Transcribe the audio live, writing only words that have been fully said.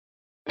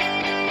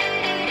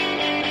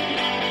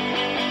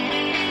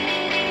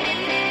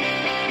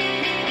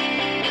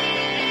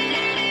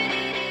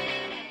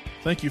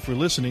Thank you for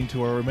listening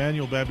to our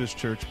Emmanuel Baptist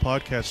Church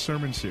podcast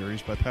sermon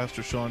series by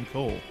Pastor Sean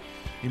Cole.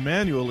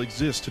 Emmanuel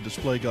exists to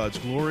display God's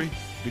glory,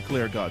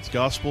 declare God's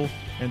gospel,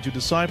 and to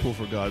disciple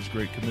for God's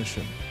Great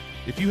Commission.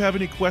 If you have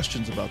any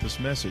questions about this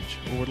message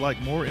or would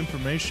like more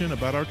information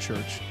about our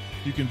church,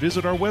 you can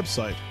visit our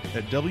website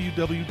at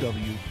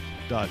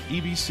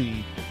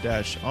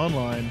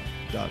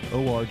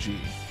www.ebc-online.org.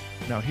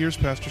 Now here's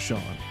Pastor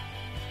Sean.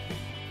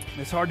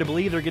 It's hard to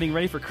believe they're getting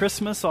ready for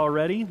Christmas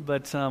already,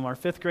 but our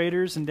fifth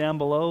graders and down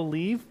below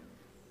leave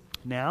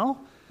now.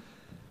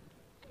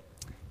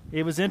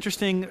 It was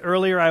interesting.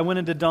 Earlier I went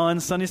into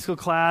Dawn's Sunday school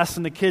class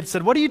and the kids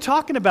said, "What are you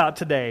talking about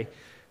today?"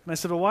 And I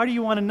said, "Well, why do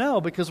you want to know?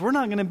 Because we're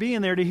not going to be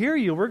in there to hear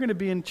you. We're going to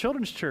be in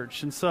children's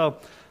church." And so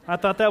I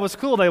thought that was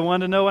cool. They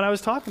wanted to know what I was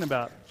talking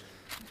about.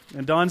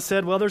 And Dawn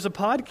said, "Well, there's a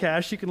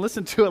podcast. You can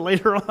listen to it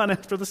later on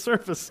after the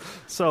service."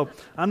 So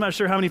I'm not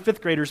sure how many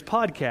fifth graders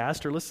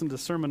podcast or listen to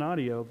sermon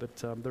audio, but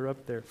they're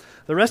up there.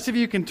 The rest of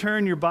you can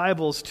turn your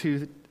Bibles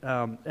to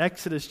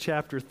Exodus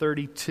chapter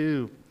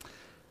 32.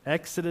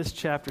 Exodus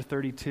chapter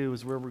 32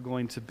 is where we're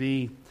going to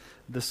be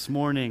this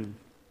morning.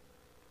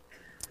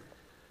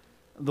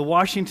 The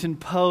Washington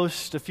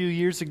Post a few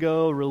years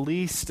ago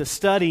released a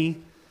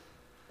study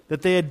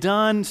that they had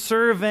done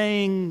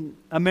surveying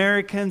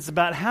Americans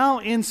about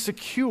how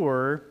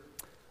insecure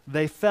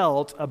they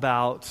felt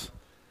about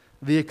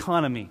the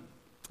economy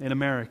in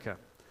America.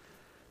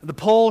 The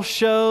poll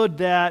showed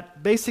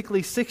that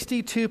basically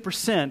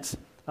 62%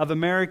 of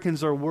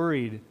Americans are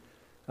worried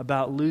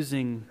about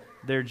losing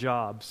their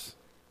jobs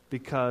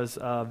because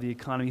of the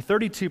economy.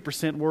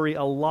 32% worry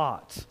a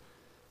lot.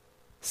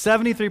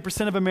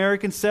 73% of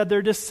Americans said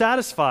they're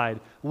dissatisfied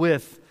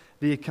with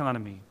the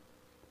economy.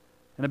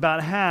 And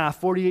about half,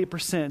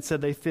 48%,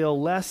 said they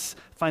feel less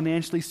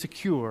financially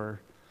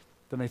secure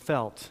than they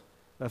felt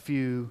a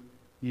few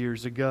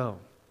years ago.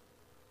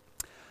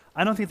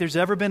 I don't think there's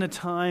ever been a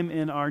time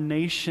in our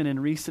nation in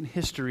recent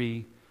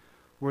history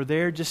where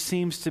there just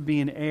seems to be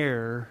an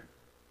air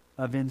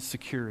of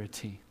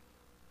insecurity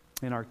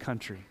in our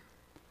country.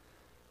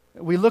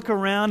 We look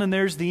around and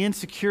there's the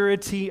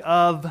insecurity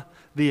of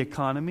the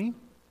economy.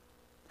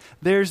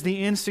 There's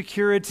the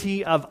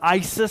insecurity of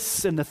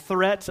ISIS and the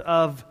threat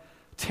of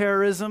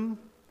terrorism.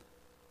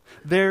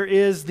 There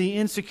is the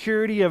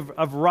insecurity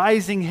of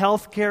rising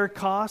healthcare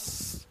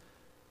costs.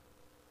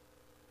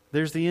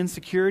 There's the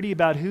insecurity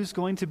about who's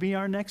going to be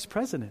our next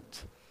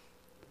president.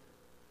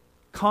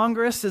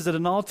 Congress is at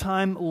an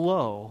all-time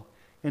low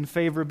in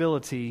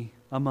favorability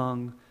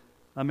among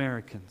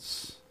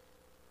Americans.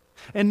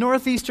 In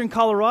northeastern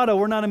Colorado,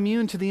 we're not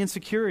immune to the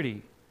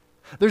insecurity.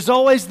 There's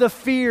always the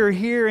fear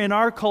here in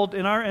our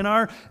community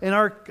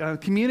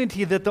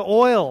that the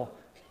oil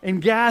and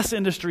gas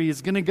industry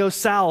is going to go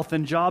south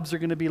and jobs are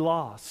going to be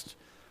lost.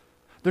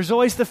 There's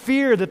always the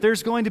fear that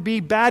there's going to be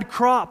bad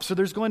crops or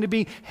there's going to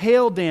be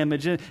hail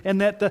damage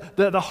and that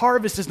the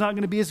harvest is not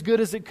going to be as good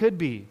as it could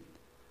be.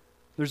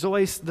 There's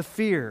always the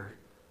fear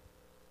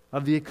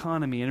of the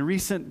economy. In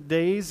recent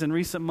days and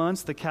recent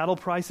months, the cattle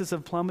prices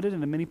have plummeted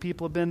and many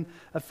people have been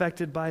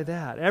affected by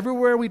that.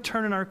 Everywhere we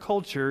turn in our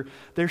culture,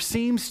 there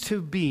seems to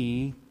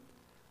be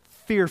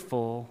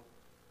fearful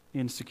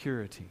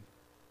insecurity.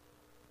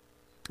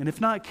 And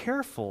if not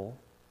careful,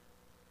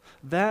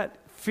 that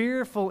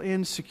fearful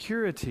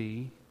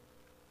insecurity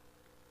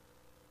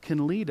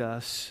can lead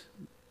us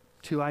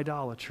to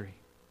idolatry.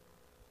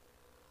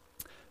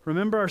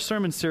 Remember our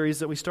sermon series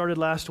that we started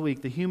last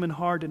week, The Human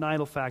Heart and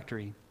Idol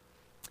Factory.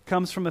 It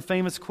comes from a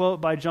famous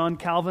quote by John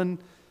Calvin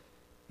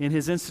in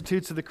his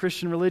Institutes of the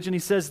Christian Religion. He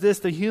says this: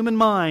 "The human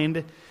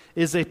mind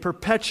is a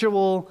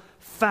perpetual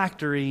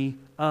factory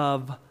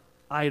of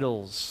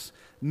idols.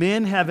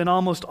 Men have in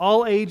almost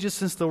all ages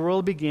since the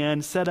world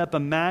began set up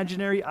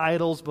imaginary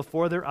idols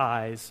before their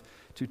eyes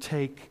to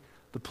take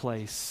the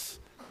place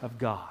of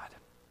God."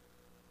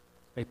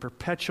 A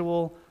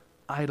perpetual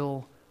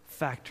idol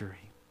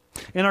factory.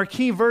 In our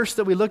key verse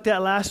that we looked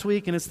at last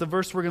week, and it's the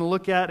verse we're going to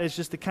look at as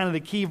just the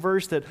key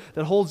verse that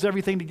holds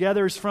everything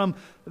together, is from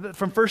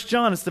 1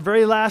 John. It's the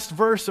very last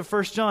verse of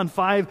 1 John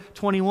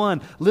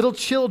 5:21. "Little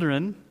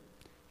children,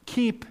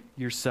 keep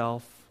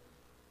yourself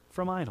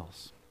from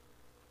idols."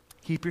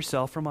 Keep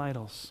yourself from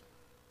idols.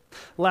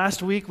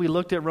 Last week we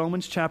looked at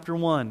Romans chapter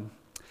 1.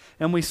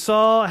 And we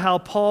saw how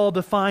Paul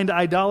defined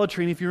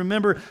idolatry. And if you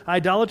remember,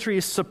 idolatry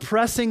is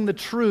suppressing the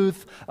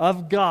truth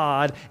of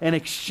God and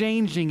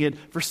exchanging it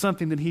for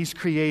something that He's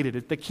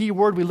created. The key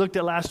word we looked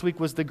at last week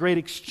was the great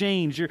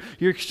exchange. You're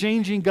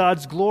exchanging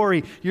God's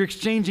glory. You're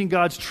exchanging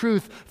God's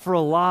truth for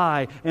a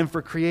lie and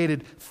for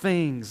created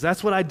things.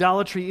 That's what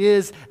idolatry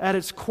is at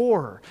its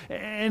core.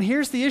 And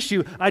here's the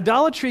issue.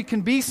 Idolatry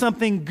can be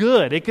something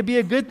good. It could be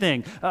a good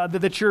thing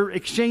that you're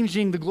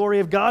exchanging the glory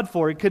of God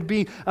for. It could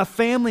be a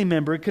family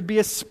member. It could be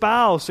a spouse.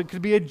 It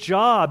could be a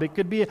job. It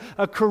could be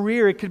a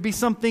career. It could be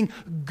something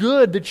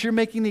good that you're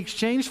making the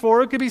exchange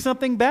for. It could be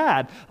something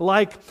bad,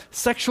 like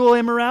sexual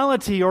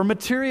immorality or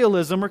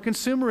materialism or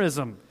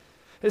consumerism.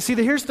 See,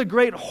 here's the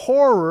great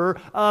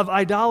horror of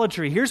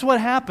idolatry. Here's what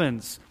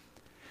happens.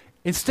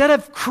 Instead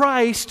of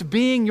Christ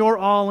being your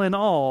all in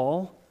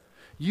all,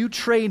 You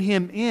trade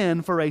him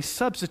in for a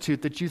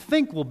substitute that you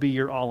think will be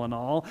your all in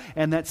all,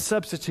 and that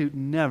substitute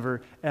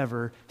never,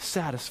 ever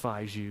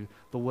satisfies you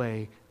the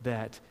way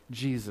that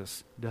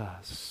Jesus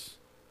does.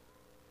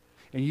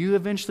 And you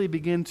eventually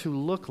begin to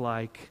look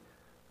like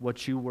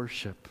what you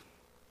worship.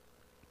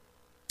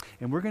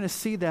 And we're going to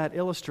see that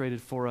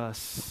illustrated for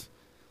us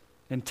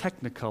in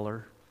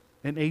Technicolor,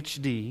 in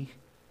HD,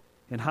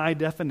 in high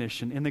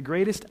definition, in the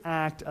greatest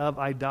act of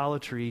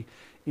idolatry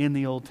in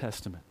the Old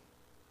Testament,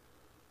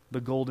 the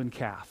golden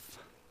calf.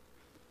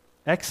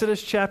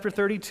 Exodus chapter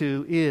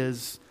 32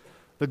 is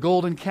the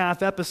golden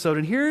calf episode.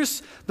 And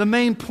here's the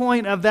main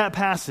point of that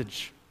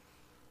passage.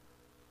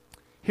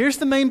 Here's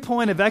the main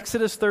point of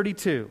Exodus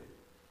 32.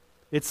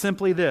 It's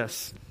simply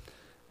this.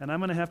 And I'm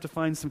going to have to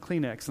find some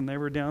Kleenex, and they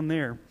were down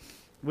there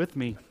with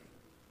me.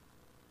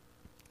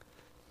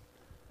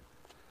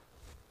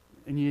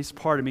 And you just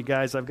pardon me,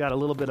 guys. I've got a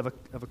little bit of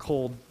a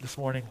cold this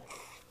morning.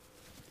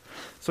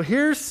 So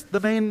here's the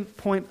main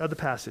point of the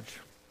passage.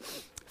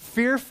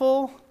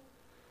 Fearful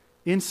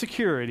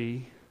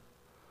insecurity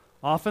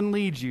often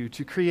leads you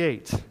to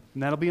create,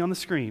 and that'll be on the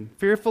screen.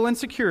 Fearful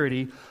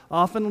insecurity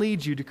often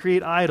leads you to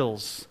create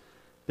idols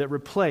that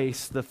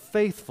replace the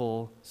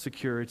faithful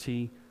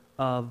security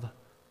of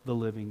the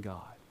living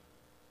God.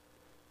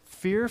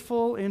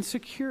 Fearful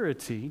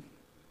insecurity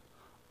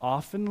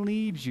often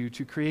leads you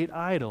to create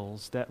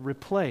idols that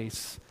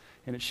replace,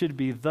 and it should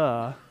be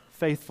the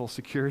faithful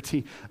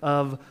security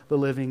of the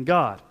living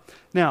God.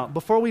 Now,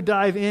 before we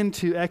dive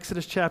into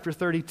Exodus chapter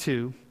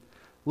 32,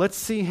 let's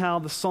see how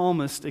the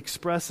psalmist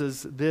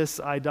expresses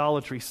this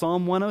idolatry.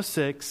 Psalm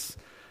 106,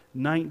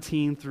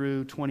 19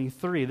 through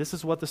 23. This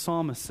is what the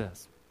psalmist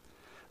says.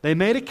 They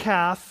made a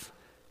calf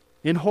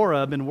in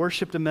Horeb and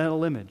worshipped a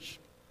metal image.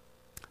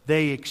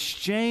 They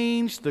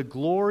exchanged the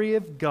glory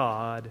of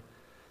God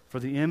for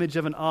the image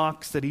of an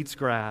ox that eats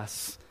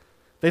grass.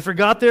 They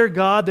forgot their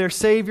God, their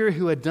Savior,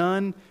 who had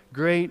done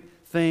great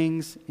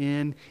things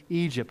in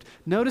Egypt.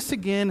 Notice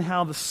again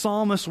how the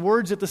psalmist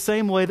words it the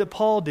same way that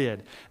Paul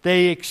did.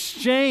 They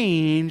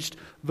exchanged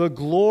the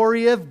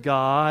glory of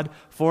God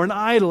for an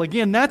idol.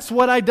 Again, that's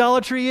what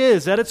idolatry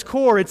is at its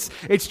core. It's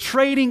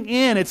trading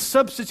in, it's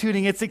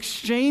substituting, it's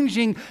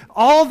exchanging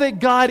all that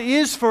God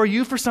is for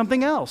you for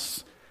something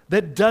else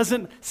that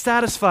doesn't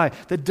satisfy,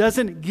 that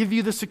doesn't give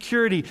you the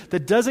security,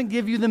 that doesn't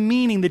give you the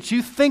meaning that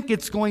you think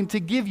it's going to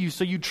give you.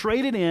 So you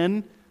trade it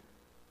in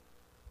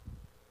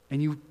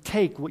and you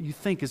take what you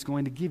think is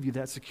going to give you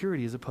that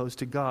security as opposed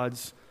to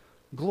God's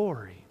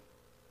glory.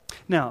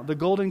 Now, the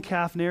golden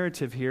calf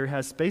narrative here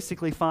has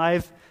basically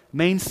 5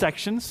 main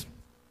sections.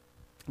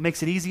 It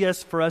makes it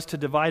easiest for us to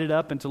divide it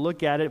up and to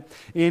look at it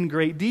in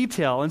great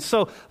detail. And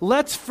so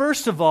let's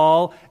first of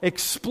all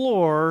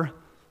explore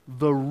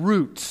the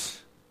root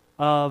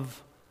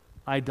of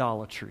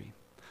idolatry.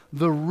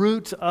 The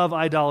root of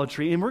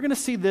idolatry. And we're going to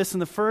see this in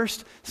the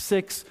first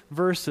 6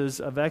 verses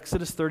of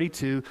Exodus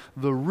 32,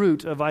 the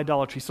root of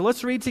idolatry. So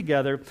let's read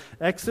together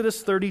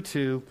Exodus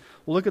 32.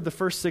 We'll look at the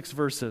first 6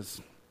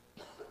 verses.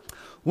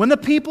 When the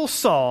people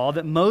saw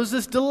that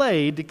Moses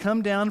delayed to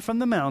come down from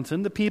the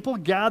mountain, the people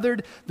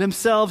gathered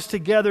themselves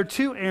together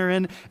to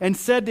Aaron and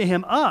said to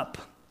him, "Up,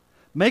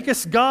 make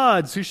us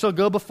gods who shall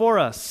go before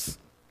us.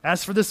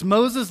 As for this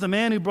Moses, the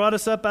man who brought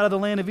us up out of the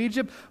land of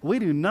Egypt, we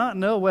do not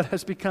know what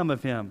has become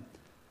of him."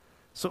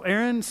 So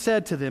Aaron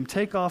said to them,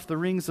 "Take off the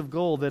rings of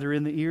gold that are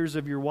in the ears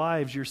of your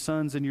wives, your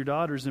sons, and your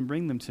daughters, and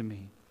bring them to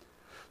me."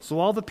 So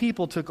all the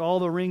people took all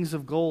the rings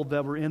of gold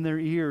that were in their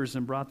ears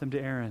and brought them to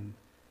Aaron.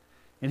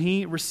 And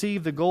he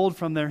received the gold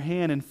from their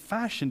hand and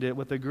fashioned it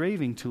with a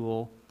graving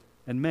tool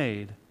and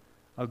made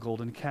a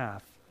golden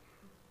calf.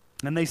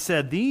 And they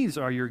said, "These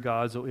are your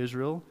gods, O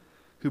Israel,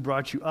 who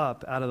brought you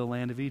up out of the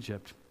land of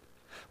Egypt."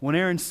 When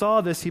Aaron saw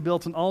this, he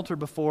built an altar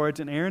before it,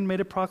 and Aaron made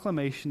a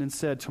proclamation and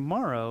said,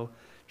 "Tomorrow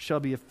shall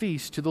be a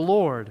feast to the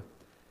Lord."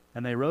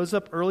 And they rose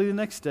up early the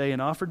next day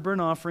and offered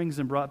burnt offerings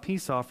and brought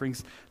peace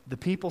offerings. The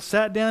people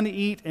sat down to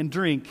eat and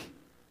drink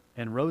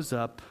and rose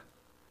up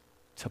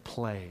to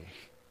play.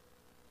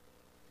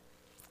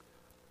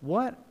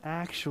 What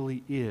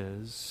actually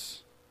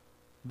is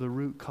the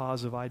root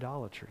cause of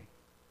idolatry?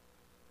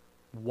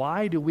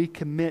 Why do we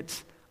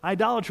commit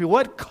idolatry?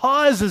 What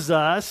causes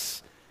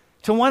us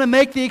to want to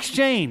make the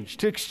exchange,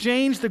 to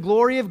exchange the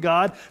glory of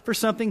God for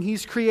something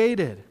He's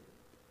created?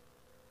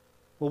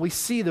 Well, we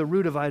see the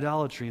root of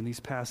idolatry in these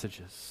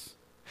passages.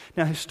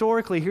 Now,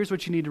 historically, here's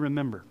what you need to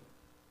remember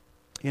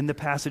in the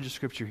passage of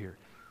Scripture here.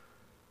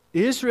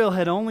 Israel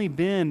had only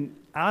been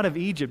out of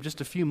Egypt just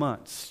a few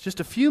months. Just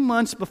a few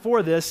months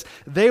before this,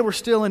 they were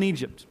still in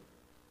Egypt.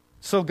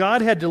 So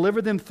God had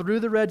delivered them through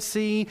the Red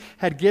Sea,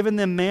 had given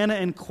them manna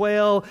and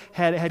quail,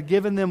 had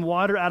given them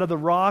water out of the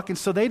rock, and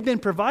so they'd been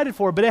provided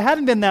for, but it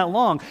hadn't been that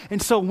long.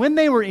 And so when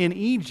they were in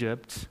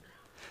Egypt,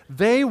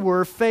 they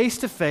were face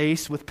to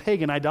face with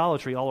pagan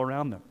idolatry all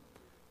around them.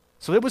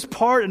 So it was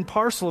part and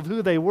parcel of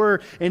who they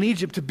were in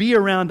Egypt to be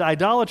around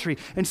idolatry.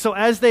 And so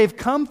as they've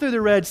come through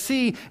the Red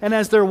Sea and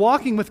as they're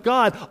walking with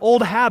God,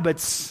 old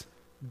habits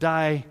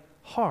die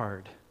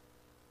hard.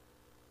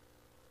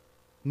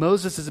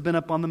 Moses has been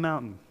up on the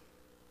mountain.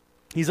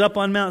 He's up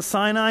on Mount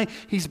Sinai.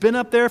 He's been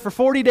up there for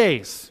 40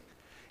 days.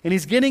 And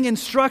he's getting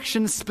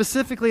instructions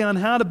specifically on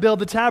how to build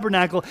the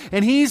tabernacle.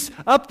 And he's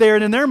up there,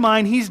 and in their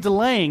mind, he's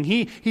delaying.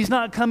 He's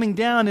not coming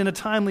down in a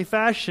timely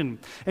fashion.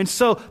 And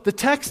so the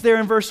text there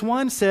in verse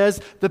 1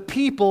 says, the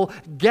people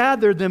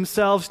gathered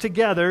themselves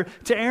together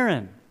to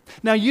Aaron.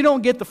 Now, you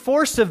don't get the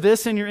force of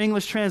this in your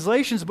English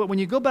translations, but when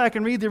you go back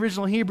and read the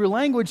original Hebrew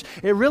language,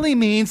 it really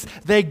means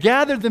they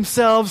gathered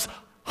themselves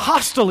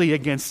hostilely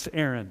against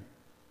Aaron.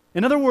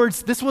 In other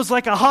words, this was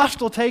like a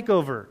hostile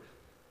takeover.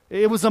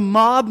 It was a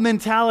mob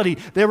mentality.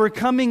 They were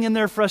coming in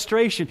their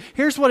frustration.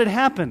 Here's what had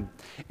happened.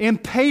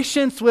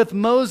 Impatience with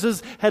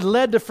Moses had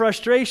led to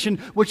frustration,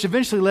 which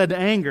eventually led to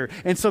anger.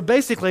 And so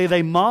basically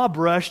they mob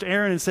rushed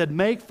Aaron and said,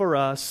 make for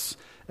us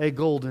a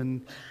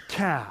golden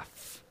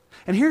calf.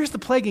 And here's the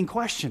plaguing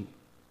question.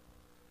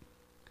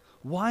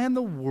 Why in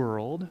the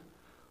world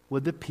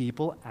would the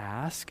people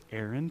ask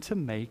Aaron to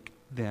make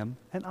them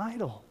an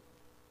idol?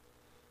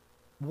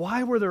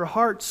 Why were their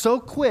hearts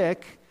so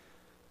quick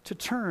to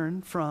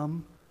turn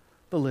from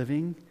the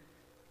living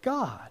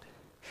God?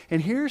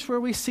 And here's where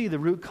we see the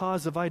root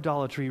cause of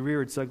idolatry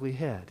rear its ugly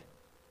head.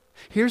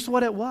 Here's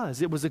what it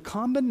was. It was a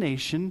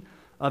combination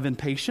of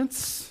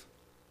impatience,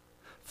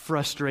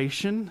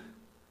 frustration,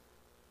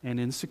 and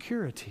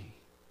insecurity.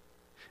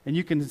 And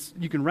you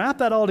can wrap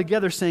that all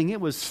together saying it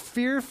was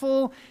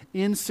fearful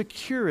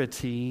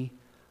insecurity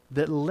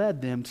that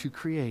led them to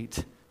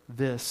create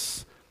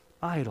this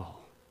idol.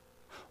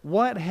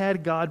 What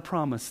had God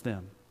promised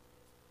them?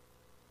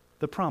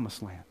 The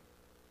promised land.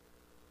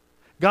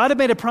 God had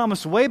made a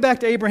promise way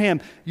back to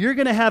Abraham. You're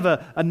going to have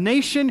a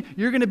nation.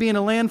 You're going to be in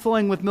a land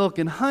flowing with milk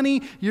and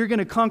honey. You're going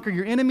to conquer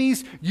your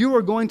enemies. You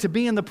are going to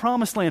be in the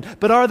promised land.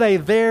 But are they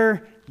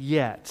there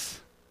yet?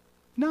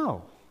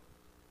 No.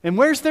 And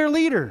where's their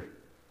leader?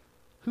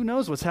 Who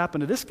knows what's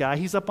happened to this guy?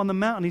 He's up on the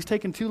mountain. He's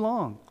taken too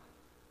long.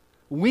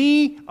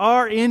 We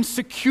are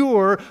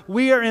insecure.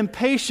 We are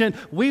impatient.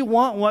 We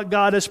want what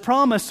God has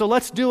promised, so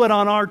let's do it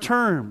on our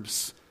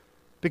terms.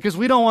 Because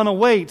we don't want to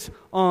wait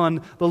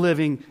on the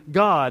living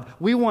God.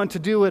 We want to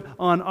do it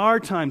on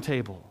our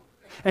timetable.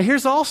 And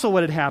here's also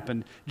what had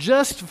happened.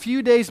 Just a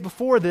few days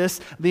before this,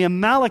 the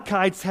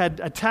Amalekites had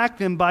attacked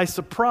them by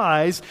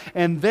surprise,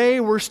 and they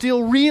were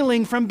still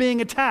reeling from being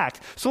attacked.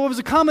 So it was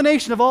a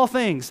combination of all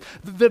things.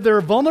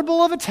 They're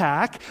vulnerable of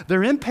attack,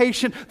 they're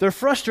impatient, they're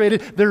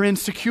frustrated, they're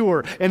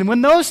insecure. And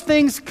when those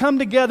things come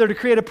together to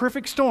create a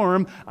perfect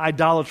storm,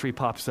 idolatry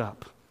pops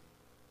up.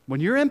 When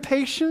you're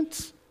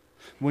impatient,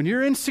 when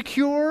you're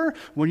insecure,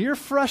 when you're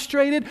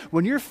frustrated,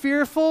 when you're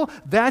fearful,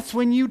 that's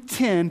when you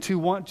tend to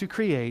want to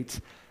create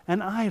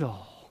an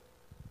idol.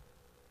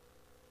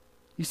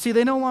 You see,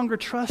 they no longer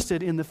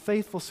trusted in the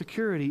faithful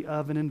security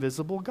of an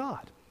invisible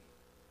God.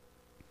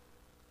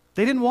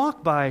 They didn't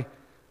walk by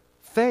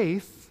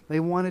faith, they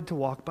wanted to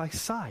walk by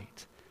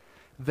sight.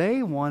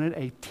 They wanted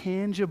a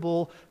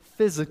tangible,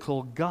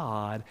 physical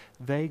God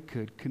they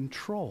could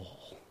control.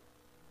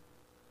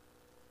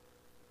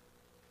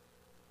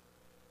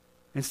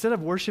 Instead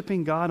of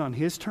worshiping God on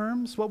His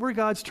terms, what were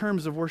God's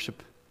terms of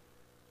worship?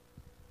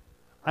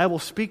 I will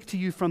speak to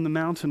you from the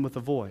mountain with a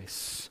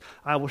voice.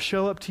 I will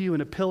show up to you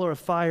in a pillar of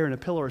fire and a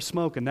pillar of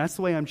smoke, and that's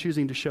the way I'm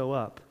choosing to show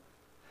up.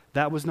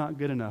 That was not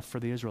good enough for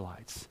the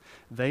Israelites.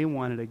 They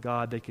wanted a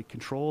God they could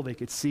control, they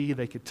could see,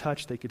 they could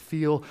touch, they could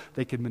feel,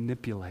 they could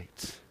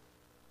manipulate.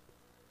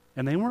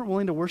 And they weren't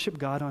willing to worship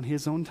God on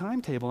His own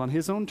timetable, on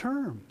His own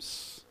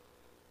terms.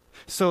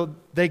 So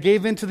they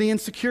gave in to the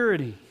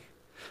insecurity,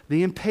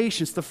 the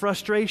impatience, the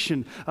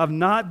frustration of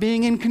not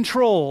being in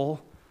control.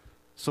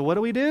 So what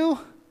do?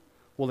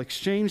 We'll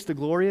exchange the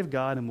glory of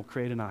God and we'll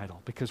create an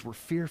idol because we're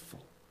fearful.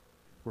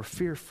 We're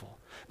fearful.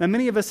 Now,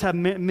 many of us have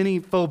many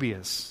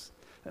phobias.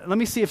 Let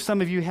me see if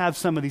some of you have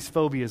some of these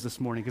phobias this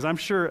morning, because I'm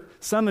sure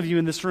some of you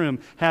in this room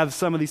have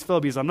some of these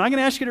phobias. I'm not going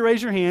to ask you to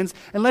raise your hands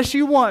unless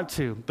you want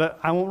to, but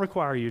I won't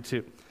require you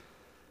to.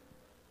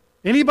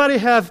 Anybody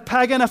have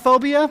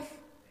paganophobia?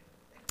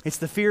 It's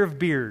the fear of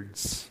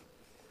beards.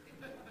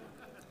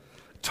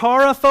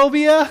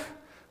 Taurophobia,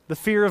 the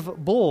fear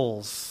of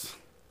bulls.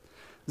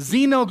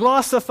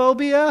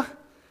 Xenoglossophobia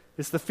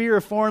is the fear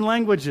of foreign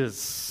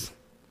languages.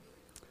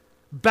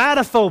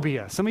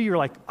 Batophobia. Some of you are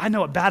like, I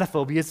know what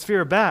batophobia is. It's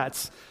fear of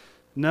bats.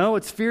 No,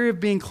 it's fear of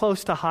being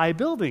close to high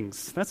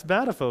buildings. That's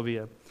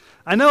batophobia.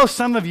 I know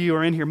some of you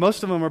are in here.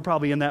 Most of them are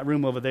probably in that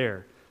room over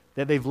there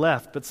that they've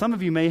left. But some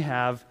of you may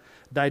have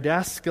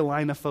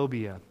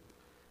didascalinophobia.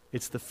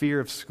 It's the fear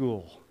of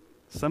school.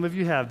 Some of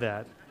you have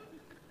that.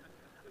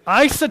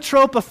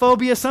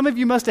 Isotropophobia. Some of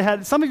you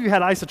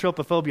had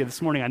isotropophobia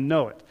this morning. I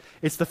know it.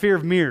 It's the fear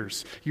of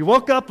mirrors. You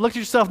woke up, looked at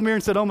yourself in the mirror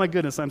and said, oh my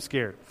goodness, I'm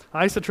scared.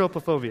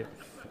 Isotropophobia.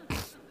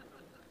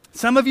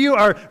 Some of you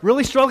are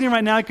really struggling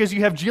right now because you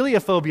have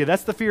geliophobia.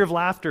 That's the fear of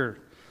laughter.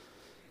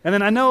 And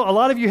then I know a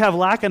lot of you have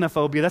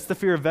lachanophobia. That's the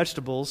fear of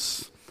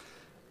vegetables.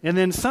 And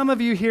then some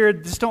of you here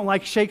just don't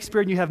like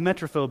Shakespeare and you have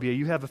metrophobia.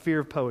 You have a fear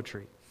of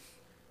poetry.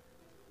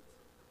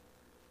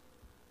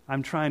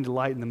 I'm trying to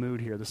lighten the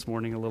mood here this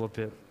morning a little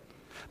bit.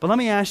 But let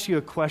me ask you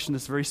a question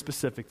that's very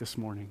specific this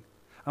morning.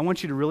 I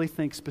want you to really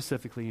think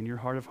specifically in your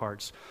heart of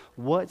hearts,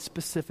 what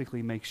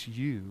specifically makes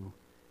you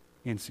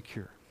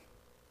insecure?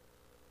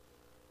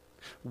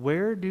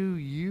 Where do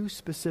you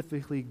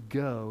specifically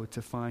go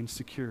to find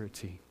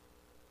security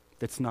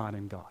that's not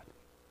in God?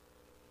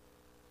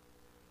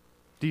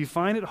 Do you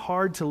find it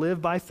hard to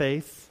live by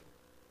faith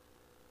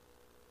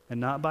and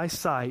not by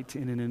sight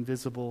in an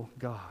invisible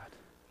God?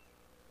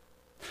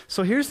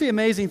 So here's the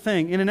amazing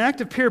thing. In an act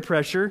of peer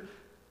pressure,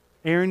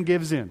 Aaron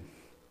gives in.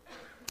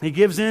 He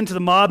gives in to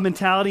the mob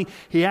mentality.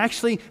 He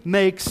actually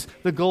makes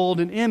the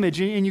golden image.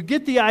 And you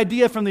get the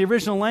idea from the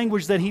original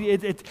language that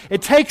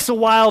it takes a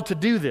while to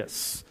do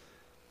this.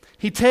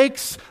 He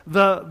takes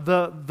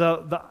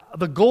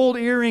the gold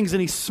earrings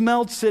and he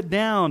smelts it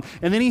down.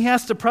 And then he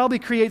has to probably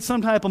create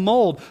some type of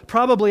mold,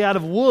 probably out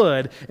of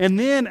wood. And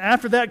then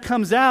after that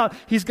comes out,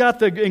 he's got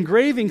the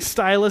engraving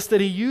stylus that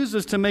he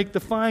uses to make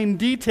the fine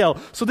detail.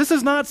 So this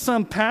is not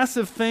some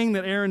passive thing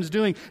that Aaron's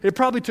doing. It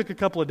probably took a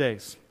couple of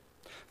days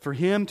for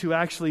him to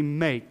actually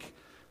make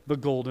the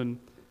golden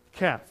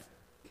calf.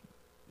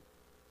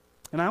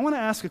 And I want to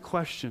ask a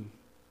question.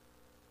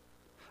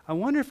 I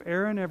wonder if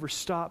Aaron ever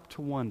stopped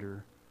to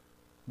wonder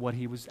what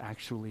he was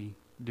actually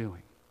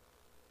doing.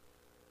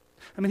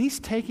 I mean, he's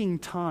taking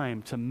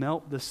time to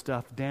melt this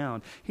stuff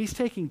down. He's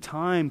taking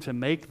time to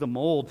make the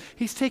mold.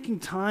 He's taking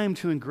time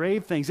to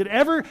engrave things. Did it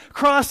ever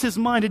cross his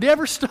mind? Did he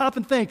ever stop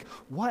and think,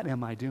 what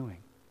am I doing?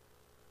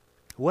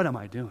 What am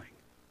I doing?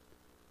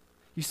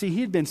 You see,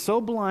 he had been so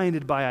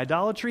blinded by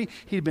idolatry,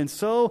 he'd been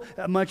so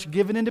much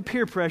given into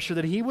peer pressure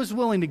that he was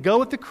willing to go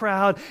with the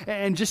crowd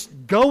and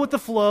just go with the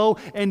flow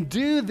and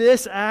do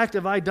this act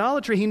of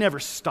idolatry. He never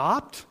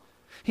stopped.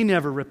 He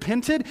never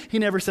repented. He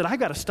never said, I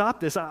got to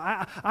stop this.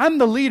 I'm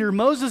the leader.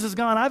 Moses is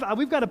gone.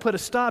 We've got to put a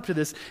stop to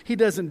this. He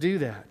doesn't do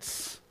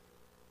that.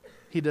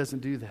 He doesn't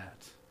do that.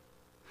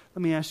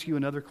 Let me ask you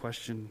another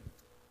question.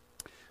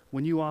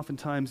 When you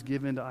oftentimes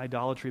give in to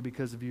idolatry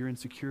because of your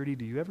insecurity,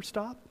 do you ever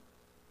stop?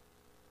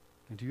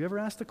 And do you ever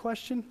ask the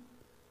question,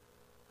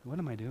 what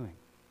am I doing?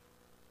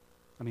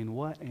 I mean,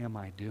 what am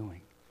I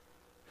doing?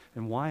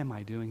 And why am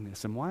I doing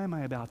this? And why am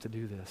I about to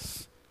do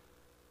this?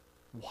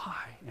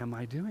 Why am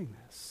I doing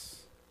this?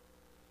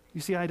 You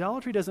see,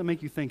 idolatry doesn't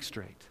make you think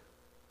straight.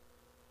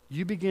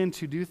 You begin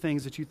to do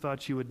things that you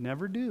thought you would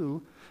never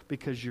do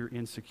because you're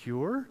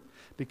insecure,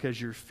 because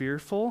you're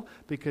fearful,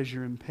 because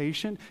you're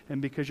impatient, and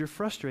because you're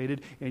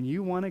frustrated, and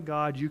you want a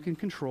God you can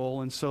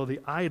control, and so the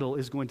idol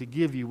is going to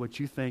give you what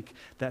you think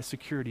that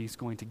security is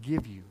going to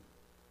give you.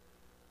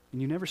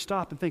 And you never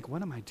stop and think,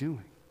 what am I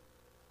doing?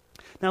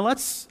 Now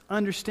let's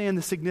understand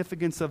the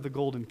significance of the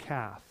golden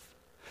calf.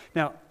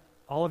 Now,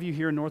 all of you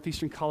here in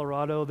northeastern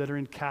Colorado that are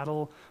in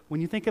cattle, when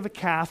you think of a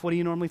calf, what do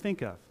you normally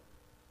think of?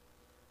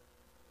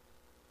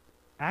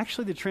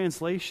 Actually, the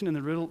translation in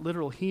the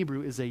literal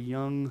Hebrew is a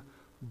young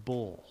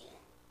bull.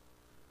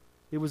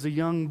 It was a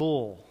young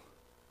bull.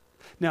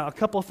 Now, a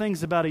couple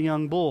things about a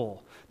young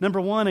bull. Number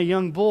one, a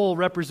young bull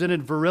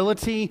represented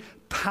virility,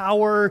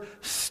 power,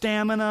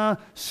 stamina,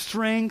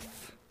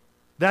 strength.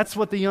 That's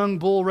what the young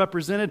bull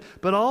represented.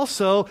 But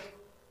also,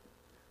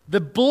 the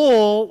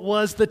bull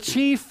was the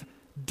chief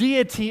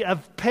deity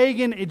of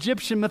pagan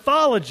Egyptian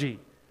mythology.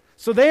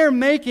 So they are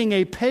making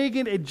a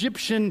pagan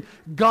Egyptian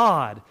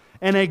god,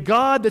 and a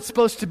god that's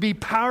supposed to be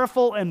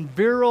powerful and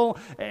virile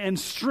and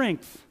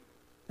strength.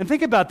 And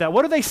think about that.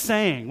 What are they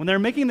saying when they're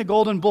making the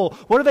golden bull?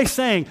 What are they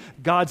saying?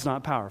 God's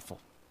not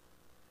powerful.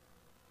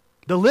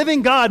 The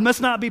living God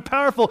must not be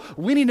powerful.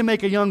 We need to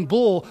make a young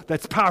bull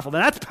that's powerful.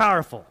 Now that's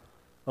powerful.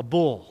 A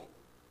bull.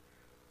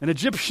 An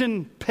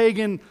Egyptian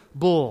pagan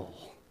bull.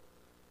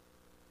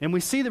 And we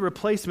see the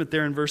replacement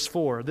there in verse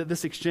 4, that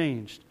this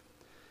exchanged.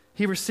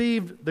 He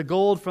received the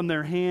gold from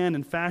their hand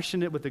and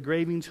fashioned it with a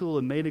graving tool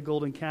and made a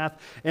golden calf.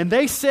 And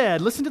they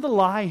said, listen to the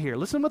lie here.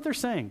 Listen to what they're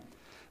saying.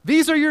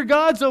 These are your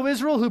gods, O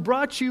Israel, who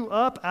brought you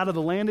up out of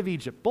the land of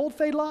Egypt.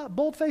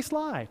 Bold-faced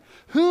lie.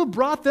 Who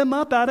brought them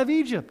up out of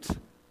Egypt?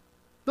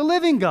 The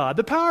living God,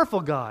 the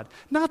powerful God.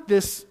 Not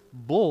this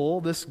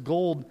bull, this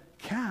gold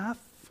calf.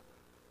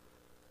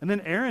 And then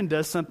Aaron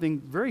does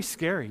something very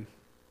scary.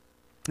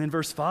 In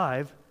verse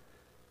 5,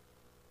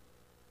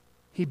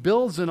 he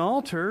builds an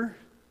altar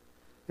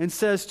and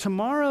says,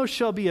 tomorrow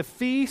shall be a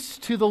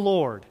feast to the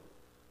Lord.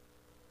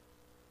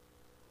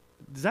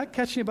 Does that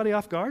catch anybody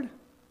off guard?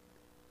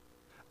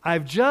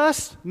 I've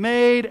just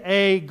made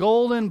a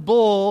golden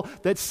bull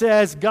that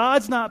says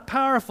God's not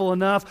powerful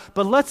enough,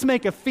 but let's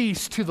make a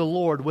feast to the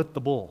Lord with the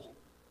bull.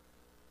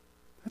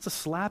 That's a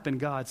slap in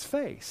God's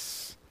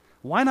face.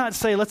 Why not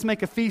say, let's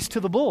make a feast to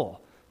the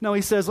bull? No,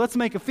 he says, let's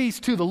make a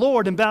feast to the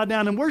Lord and bow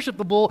down and worship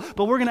the bull,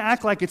 but we're going to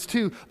act like it's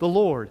to the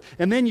Lord.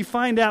 And then you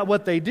find out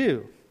what they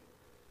do.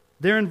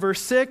 There in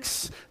verse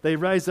 6, they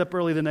rise up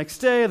early the next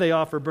day. They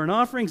offer burnt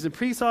offerings and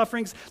peace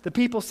offerings. The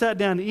people sat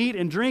down to eat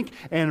and drink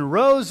and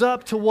rose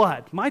up to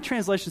what? My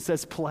translation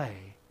says play.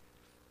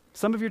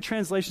 Some of your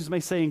translations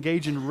may say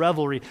engage in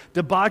revelry,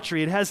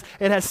 debauchery. It has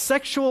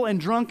sexual and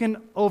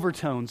drunken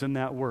overtones in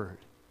that word.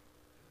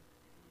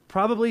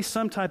 Probably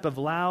some type of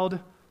loud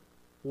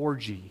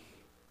orgy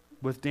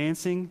with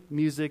dancing,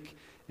 music,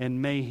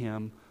 and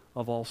mayhem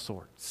of all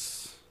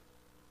sorts.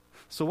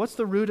 So what's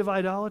the root of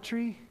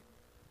idolatry?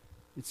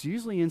 It's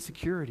usually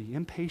insecurity,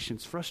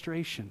 impatience,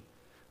 frustration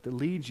that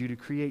leads you to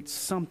create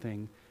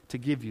something to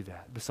give you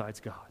that besides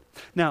God.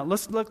 Now,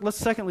 let's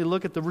secondly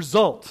look at the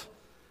result.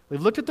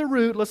 We've looked at the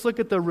root. Let's look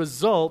at the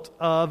result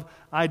of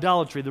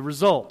idolatry. The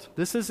result.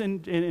 This is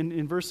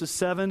in verses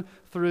 7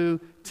 through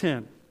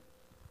 10.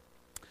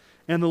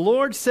 And the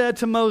Lord said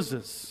to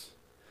Moses,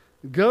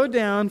 "Go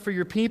down, for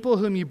your people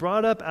whom you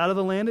brought up out of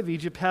the land of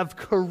Egypt have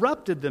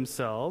corrupted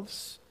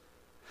themselves.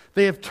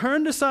 They have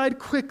turned aside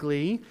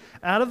quickly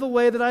out of the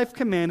way that I've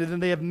commanded,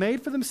 and they have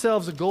made for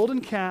themselves a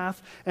golden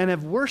calf, and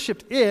have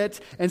worshipped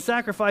it, and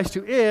sacrificed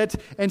to it,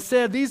 and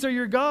said, 'These are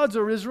your gods,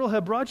 O Israel,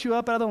 have brought you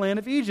up out of the land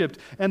of Egypt.'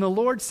 And the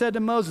Lord said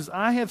to Moses,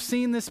 'I have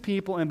seen this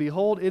people, and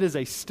behold, it is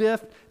a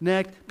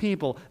stiff-necked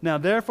people. Now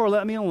therefore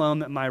let me alone,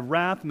 that my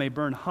wrath may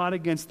burn hot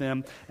against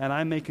them, and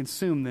I may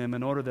consume them,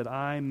 in order that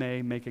I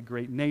may make a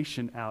great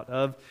nation out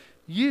of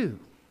you.'"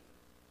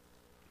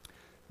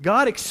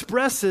 God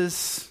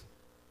expresses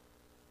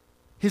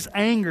His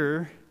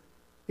anger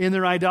in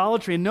their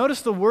idolatry. And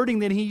notice the wording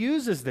that He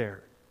uses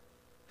there.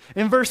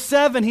 In verse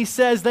 7, He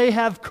says they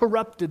have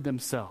corrupted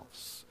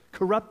themselves.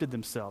 Corrupted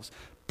themselves.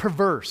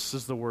 Perverse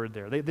is the word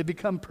there. They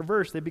become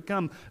perverse. They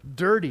become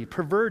dirty,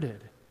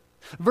 perverted.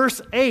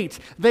 Verse 8,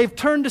 they've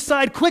turned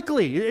aside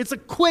quickly. It's a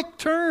quick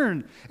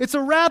turn. It's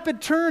a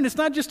rapid turn. It's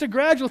not just a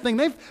gradual thing.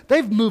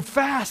 They've moved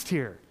fast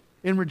here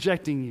in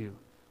rejecting you.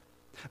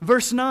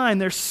 Verse 9,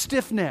 they're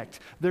stiff-necked.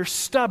 They're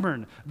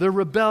stubborn. They're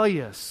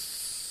rebellious.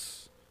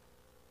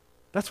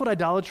 That's what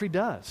idolatry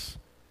does.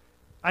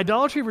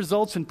 Idolatry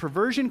results in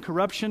perversion,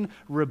 corruption,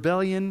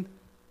 rebellion,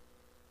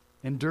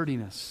 and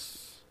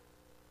dirtiness,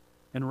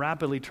 and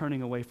rapidly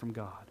turning away from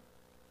God.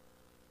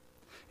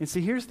 And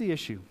see, here's the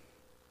issue.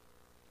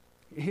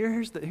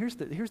 Here's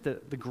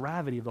the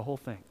gravity of the whole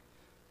thing.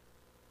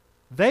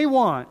 They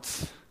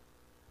want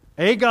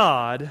a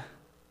God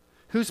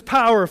who's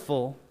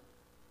powerful.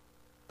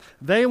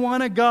 They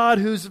want a God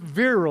who's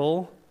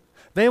virile.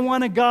 They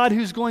want a God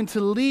who's going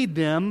to lead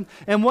them.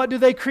 And what do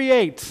they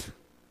create?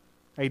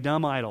 A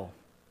dumb idol.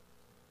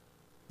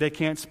 They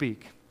can't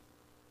speak.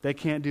 They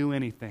can't do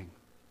anything.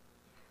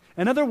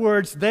 In other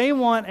words, they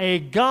want a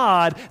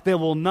God that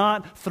will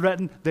not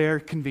threaten their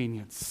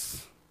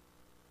convenience.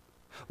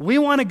 We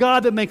want a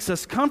God that makes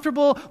us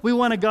comfortable. We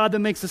want a God that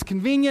makes us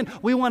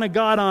convenient. We want a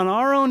God on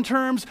our own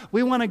terms.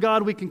 We want a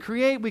God we can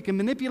create, we can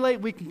manipulate,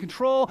 we can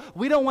control.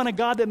 We don't want a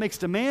God that makes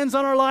demands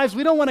on our lives.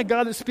 We don't want a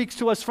God that speaks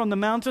to us from the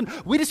mountain.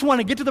 We just want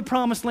to get to the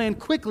promised land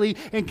quickly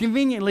and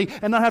conveniently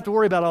and not have to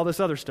worry about all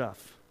this other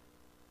stuff.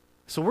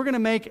 So we're going to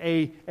make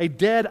a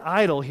dead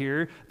idol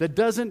here that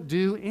doesn't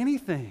do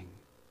anything.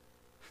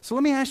 So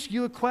let me ask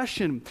you a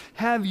question.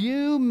 Have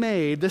you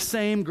made the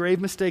same grave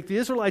mistake the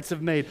Israelites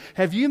have made?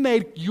 Have you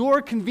made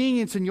your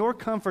convenience and your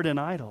comfort an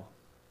idol?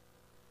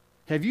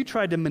 Have you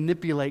tried to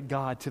manipulate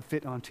God to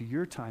fit onto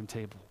your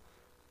timetable?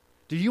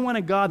 Do you want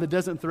a God that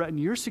doesn't threaten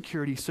your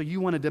security, so you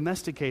want a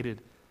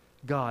domesticated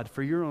God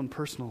for your own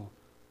personal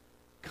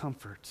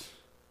comfort?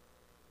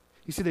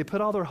 You see, they put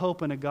all their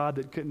hope in a God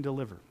that couldn't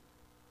deliver.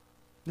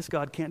 This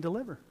God can't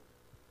deliver.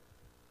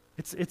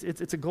 It's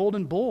a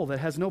golden bull that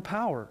has no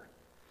power.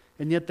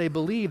 And yet they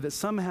believe that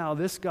somehow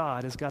this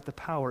God has got the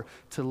power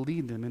to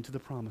lead them into the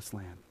promised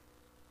land.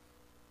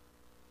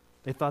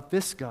 They thought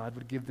this God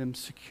would give them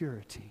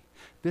security.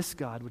 This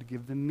God would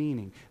give them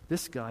meaning.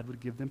 This God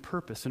would give them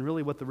purpose. And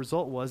really what the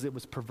result was, it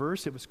was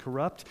perverse, it was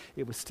corrupt,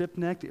 it was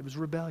stiff-necked, it was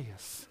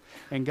rebellious.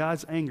 And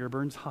God's anger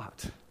burns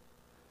hot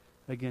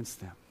against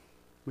them,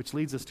 which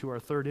leads us to our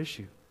third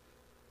issue.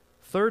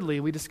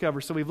 Thirdly, we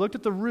discover, so we've looked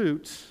at the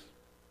root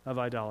of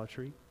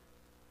idolatry.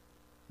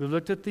 We've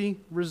looked at the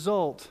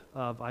result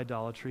of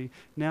idolatry.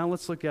 Now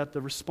let's look at the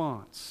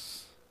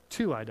response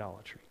to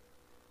idolatry.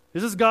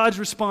 This is God's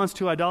response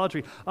to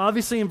idolatry.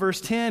 Obviously in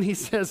verse 10 he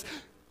says,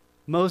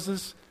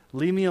 "Moses,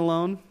 leave me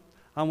alone.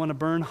 I want to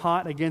burn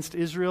hot against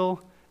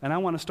Israel and I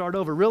want to start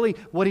over." Really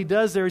what he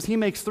does there is he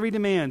makes three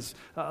demands.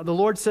 The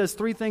Lord says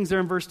three things there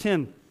in verse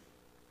 10.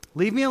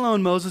 Leave me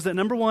alone, Moses, that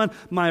number one,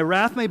 my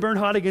wrath may burn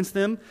hot against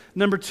them.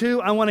 Number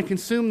two, I want to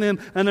consume them.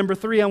 And number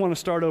three, I want to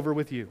start over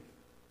with you.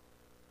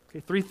 Okay,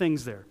 three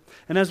things there.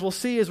 And as we'll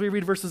see as we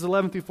read verses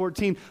 11 through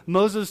 14,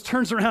 Moses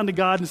turns around to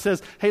God and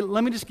says, "Hey,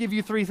 let me just give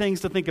you three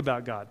things to think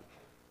about, God."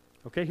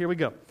 Okay, here we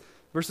go.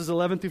 Verses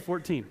 11 through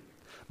 14.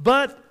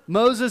 "But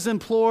Moses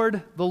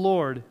implored the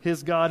Lord,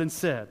 his God, and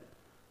said,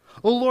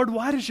 'O Lord,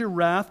 why does your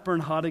wrath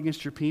burn hot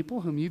against your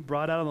people, whom you've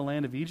brought out of the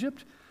land of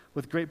Egypt,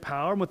 with great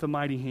power and with a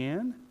mighty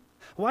hand?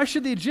 Why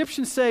should the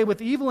Egyptians say,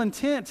 with evil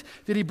intent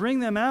did he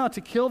bring them out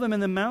to kill them in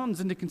the mountains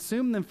and to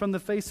consume them from the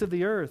face of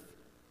the earth?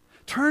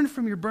 Turn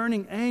from your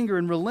burning anger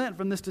and relent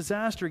from this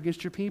disaster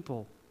against your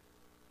people.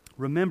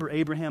 Remember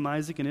Abraham,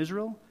 Isaac, and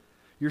Israel,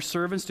 your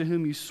servants to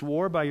whom you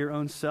swore by your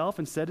own self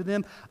and said to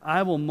them,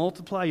 I will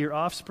multiply your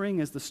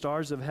offspring as the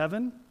stars of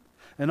heaven.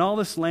 And all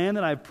this land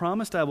that I have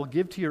promised I will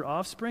give to your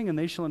offspring, and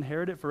they shall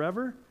inherit it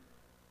forever.'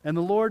 And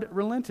the Lord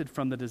relented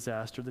from the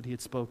disaster that he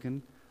had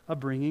spoken of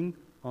bringing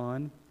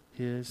on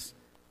his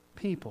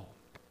people."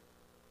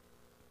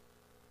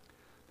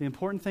 The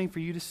important thing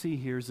for you to see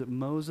here is that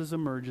Moses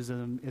emerges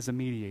as a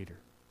mediator,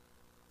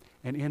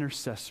 an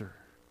intercessor.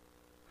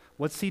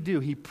 What's he do?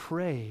 He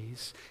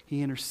prays,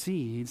 he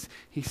intercedes,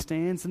 he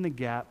stands in the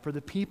gap for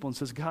the people and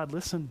says, God,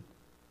 listen,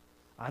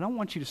 I don't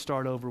want you to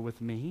start over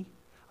with me.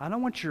 I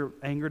don't want your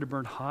anger to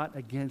burn hot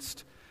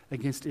against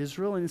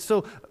Israel. And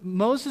so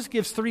Moses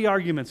gives 3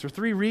 arguments or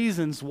 3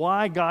 reasons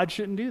why God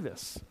shouldn't do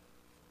this.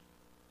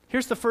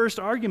 Here's the first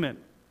argument.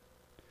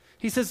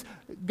 He says,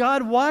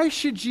 God, why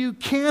should you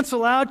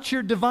cancel out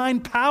your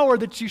divine power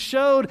that you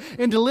showed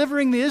in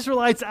delivering the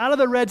Israelites out of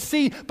the Red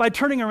Sea by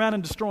turning around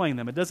and destroying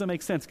them? It doesn't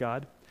make sense,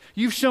 God.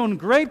 You've shown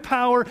great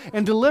power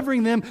in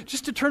delivering them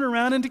just to turn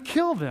around and to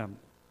kill them.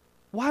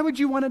 Why would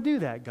you want to do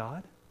that,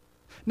 God?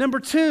 Number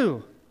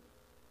 2,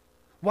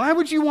 why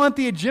would you want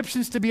the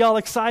Egyptians to be all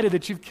excited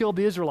that you've killed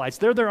the Israelites?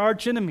 They're their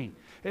arch enemy.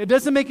 It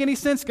doesn't make any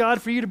sense,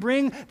 God, for you to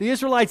bring the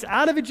Israelites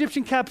out of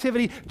Egyptian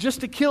captivity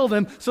just to kill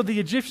them so the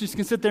Egyptians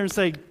can sit there and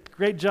say,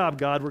 great job,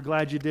 God, we're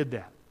glad you did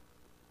that.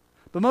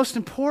 But most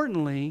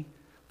importantly,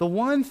 the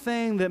one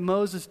thing that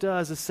Moses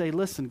does is say,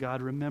 listen,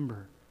 God,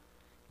 remember,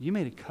 you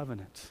made a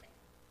covenant.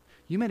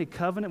 You made a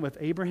covenant with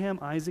Abraham,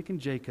 Isaac, and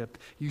Jacob.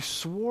 You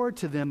swore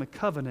to them a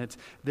covenant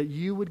that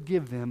you would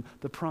give them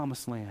the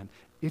promised land.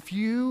 If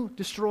you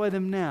destroy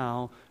them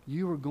now,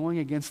 you are going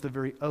against the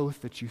very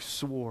oath that you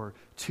swore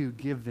to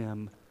give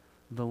them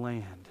the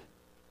land.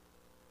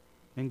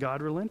 And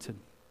God relented.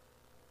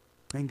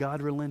 And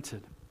God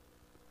relented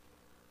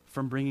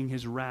from bringing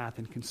his wrath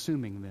and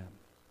consuming them.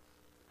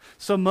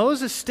 So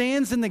Moses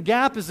stands in the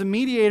gap as a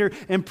mediator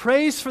and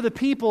prays for the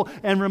people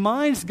and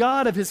reminds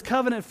God of his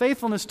covenant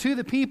faithfulness to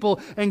the people,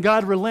 and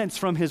God relents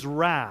from his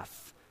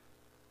wrath.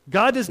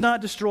 God does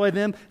not destroy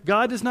them.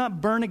 God does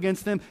not burn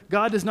against them.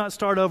 God does not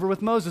start over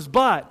with Moses.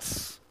 But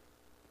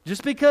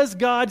just because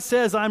God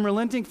says, I'm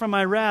relenting from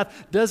my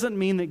wrath, doesn't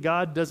mean that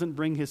God doesn't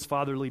bring his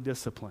fatherly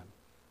discipline.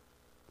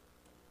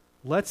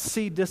 Let's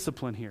see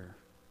discipline here.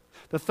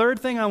 The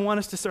fourth thing I want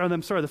us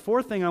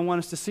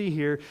to see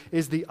here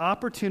is the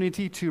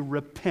opportunity to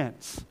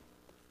repent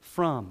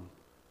from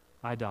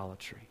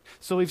idolatry.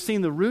 So we've seen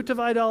the root of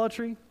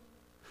idolatry,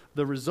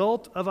 the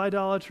result of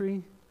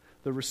idolatry,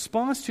 the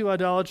response to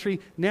idolatry.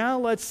 Now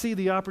let's see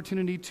the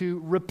opportunity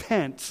to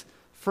repent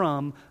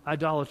from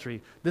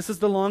idolatry. This is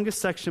the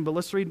longest section, but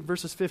let's read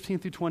verses 15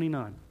 through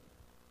 29.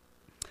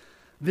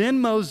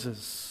 Then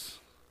Moses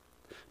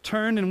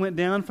turned and went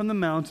down from the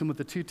mountain with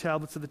the 2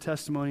 tablets of the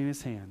testimony in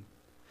his hand.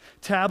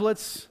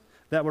 Tablets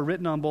that were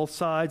written on both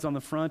sides, on the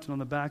front and on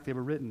the back they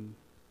were written.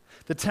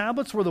 The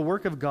tablets were the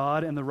work of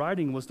God, and the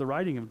writing was the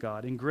writing of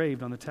God,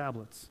 engraved on the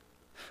tablets.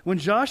 When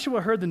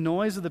Joshua heard the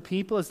noise of the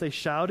people as they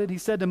shouted, he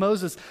said to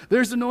Moses,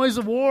 there's a noise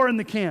of war in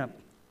the camp.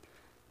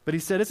 But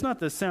he said, it's not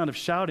the sound of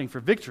shouting for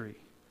victory,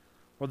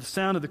 or the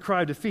sound of the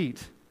cry of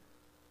defeat,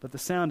 but the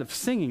sound of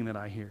singing that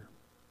I hear.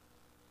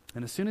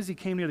 And as soon as he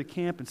came near the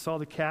camp and saw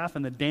the calf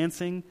and the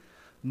dancing,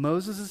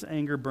 Moses'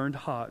 anger burned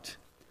hot,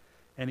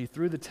 and he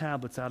threw the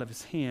tablets out of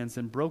his hands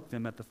and broke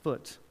them at the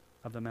foot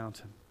of the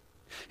mountain.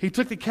 He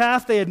took the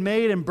calf they had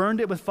made and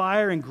burned it with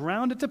fire and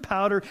ground it to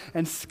powder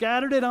and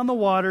scattered it on the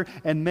water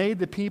and made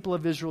the people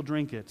of Israel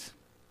drink it.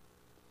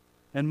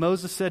 And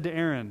Moses said to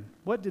Aaron,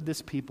 what did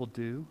this people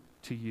do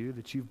to you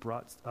that you've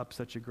brought up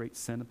such a great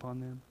sin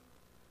upon them?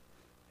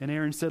 And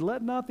Aaron said,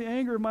 let not the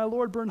anger of my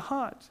Lord burn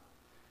hot.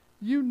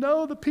 You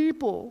know the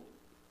people.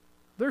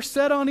 They're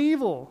set on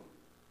evil.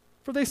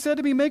 For they said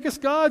to me, make us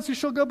gods who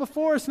shall go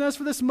before us. And as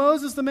for this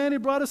Moses, the man who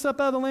brought us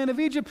up out of the land of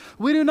Egypt,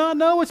 we do not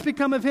know what's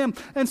become of him.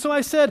 And so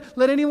I said,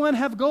 let anyone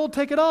have gold,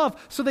 take it off.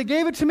 So they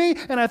gave it to me,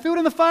 and I threw it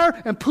in the fire,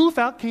 and poof,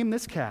 out came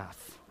this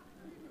calf.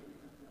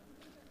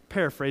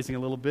 Paraphrasing a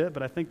little bit,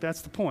 but I think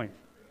that's the point.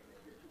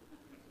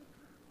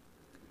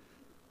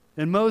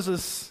 And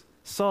Moses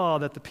saw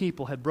that the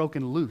people had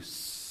broken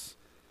loose,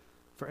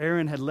 for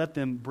Aaron had let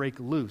them break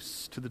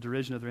loose to the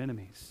derision of their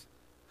enemies.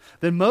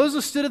 Then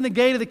Moses stood in the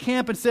gate of the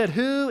camp and said,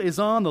 who is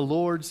on the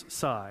Lord's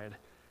side?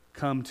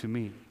 Come to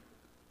me.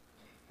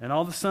 And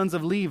all the sons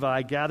of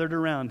Levi gathered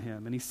around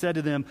him. And he said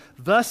to them,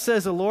 thus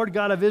says the Lord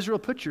God of Israel,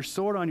 put your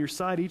sword on your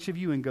side, each of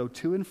you, and go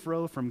to and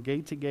fro from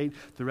gate to gate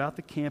throughout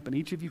the camp. And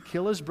each of you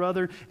kill his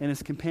brother and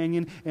his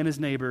companion and his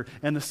neighbor.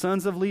 And the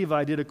sons of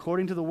Levi did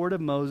according to the word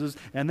of Moses.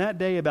 And that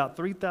day about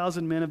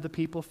 3,000 men of the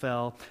people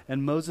fell.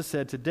 And Moses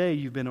said, today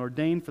you've been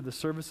ordained for the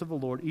service of the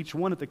Lord, each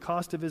one at the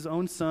cost of his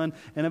own son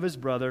and of his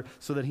brother,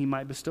 so that he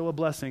might bestow a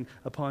blessing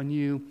upon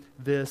you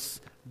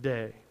this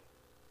day.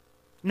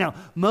 Now,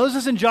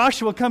 Moses and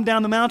Joshua come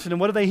down the mountain,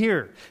 and what do they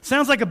hear?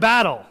 Sounds like a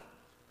battle.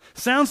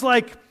 Sounds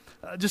like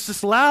just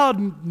this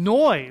loud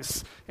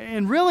noise.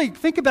 And really,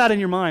 think about in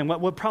your mind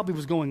what probably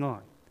was going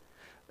on.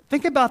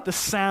 Think about the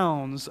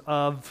sounds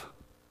of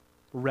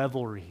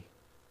revelry,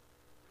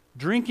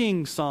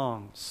 drinking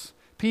songs,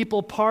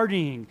 people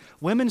partying,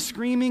 women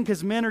screaming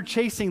because men are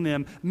chasing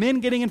them, men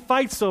getting in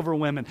fights over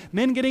women,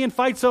 men getting in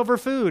fights over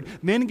food,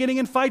 men getting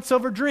in fights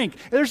over drink.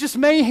 There's just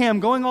mayhem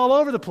going all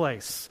over the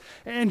place.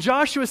 And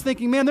Joshua's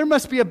thinking, man, there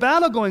must be a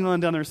battle going on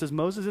down there. He says,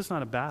 Moses, it's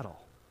not a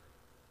battle.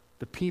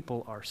 The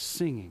people are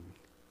singing.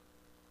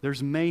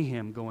 There's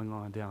mayhem going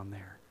on down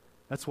there.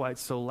 That's why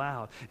it's so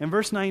loud. And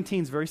verse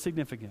 19 is very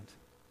significant.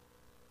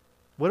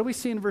 What do we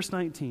see in verse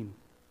 19?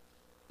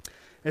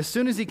 As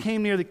soon as he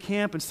came near the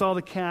camp and saw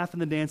the calf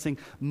and the dancing,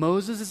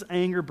 Moses'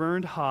 anger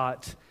burned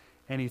hot,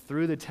 and he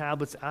threw the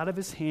tablets out of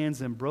his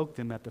hands and broke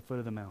them at the foot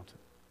of the mountain.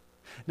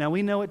 Now,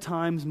 we know at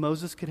times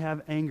Moses could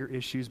have anger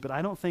issues, but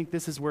I don't think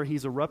this is where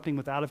he's erupting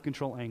with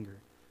out-of-control anger.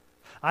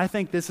 I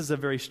think this is a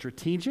very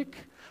strategic,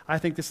 I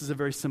think this is a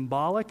very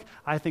symbolic,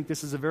 I think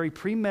this is a very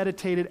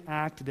premeditated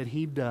act that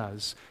he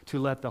does to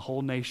let the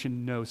whole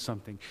nation know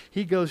something.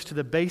 He goes to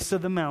the base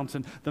of the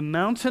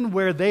mountain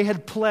where they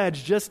had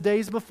pledged just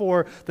days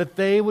before that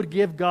they would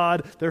give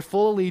God their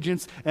full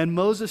allegiance, and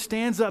Moses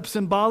stands up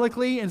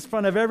symbolically in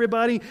front of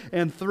everybody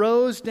and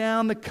throws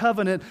down the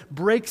covenant,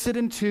 breaks it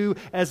in two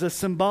as a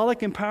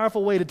symbolic and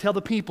powerful way to tell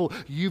the people,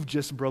 you've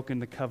just broken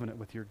the covenant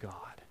with your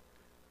God.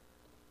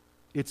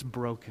 It's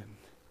broken.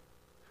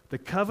 The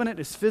covenant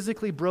is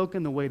physically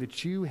broken the way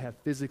that you have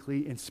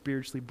physically and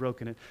spiritually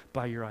broken it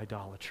by your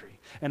idolatry.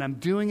 And I'm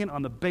doing it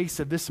on the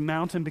base of this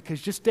mountain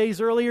because just days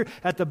earlier,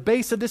 at the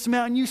base of this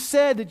mountain, you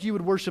said that you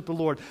would worship the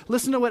Lord.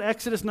 Listen to what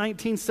Exodus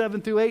 19,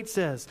 7-8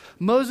 says.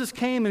 Moses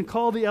came and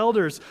called the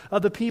elders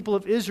of the people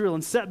of Israel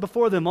and set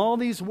before them all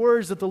these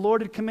words that the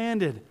Lord had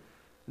commanded.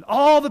 And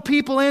all the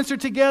people answered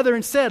together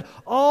and said,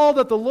 all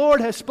that the Lord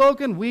has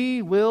spoken,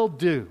 we will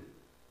do.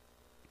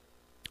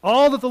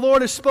 All that the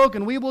Lord has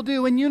spoken, we will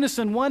do in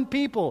unison, one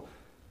people.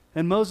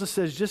 And Moses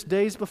says, just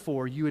days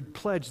before, you had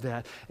pledged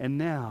that, and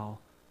now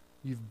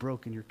you've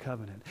broken your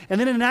covenant.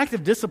 And then in an act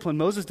of discipline,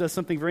 Moses does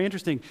something very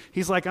interesting.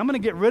 He's like, I'm going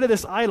to get rid of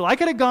this idol. I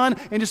could have gone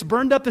and just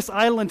burned up this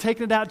idol and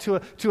taken it out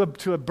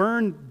to a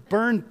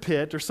burn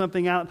pit or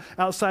something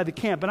outside the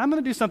camp. But I'm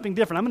going to do something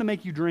different. I'm going to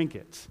make you drink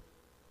it.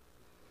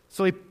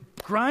 So he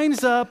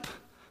grinds up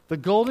the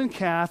golden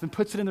calf and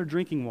puts it in their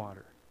drinking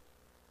water.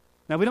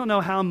 Now, we don't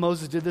know how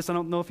Moses did this. I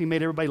don't know if he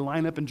made everybody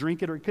line up and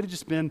drink it, or it could have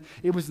just been,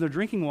 it was their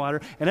drinking water.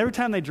 And every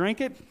time they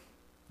drank it,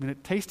 and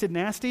it tasted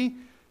nasty,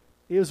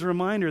 it was a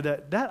reminder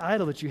that that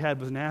idol that you had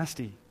was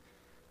nasty.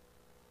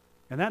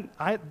 And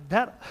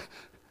that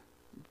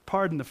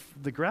pardon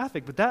the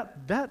graphic, but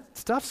that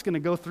stuff's going to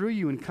go through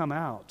you and come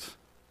out.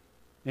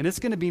 And it's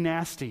going to be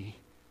nasty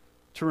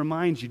to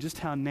remind you just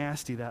how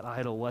nasty that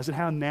idol was and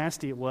how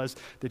nasty it was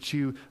that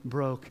you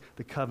broke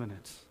the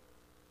covenant.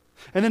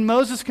 And then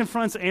Moses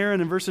confronts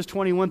Aaron in verses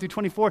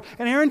 21-24,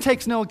 and Aaron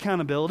takes no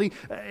accountability.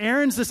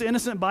 Aaron's this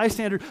innocent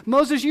bystander.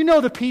 Moses, you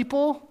know the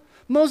people.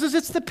 Moses,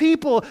 it's the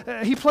people.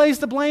 He plays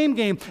the blame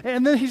game.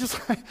 And then he's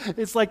just like,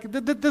 it's like,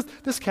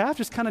 this calf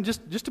just kind of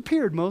just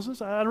appeared,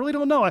 Moses. I really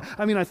don't know.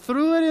 I mean, I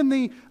threw it in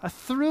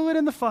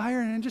the fire,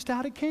 and then just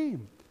out it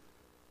came.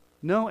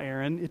 No,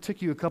 Aaron, it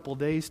took you a couple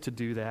days to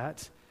do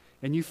that.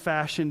 And you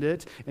fashioned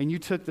it, and you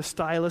took the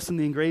stylus and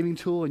the engraving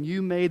tool, and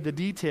you made the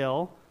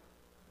detail.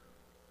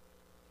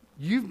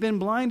 You've been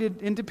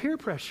blinded into peer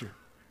pressure.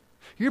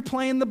 You're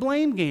playing the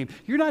blame game.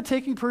 You're not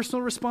taking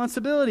personal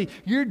responsibility.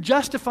 You're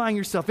justifying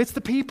yourself. It's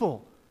the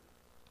people.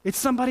 It's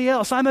somebody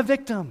else. I'm a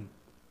victim.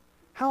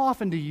 How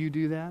often do you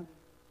do that?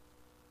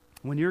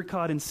 When you're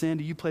caught in sin,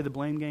 do you play the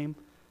blame game?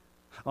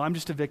 Oh, I'm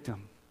just a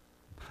victim.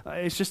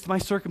 It's just my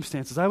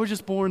circumstances. I was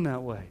just born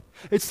that way.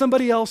 It's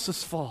somebody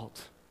else's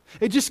fault.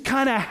 It just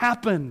kind of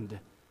happened.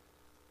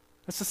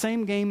 That's the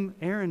same game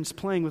Aaron's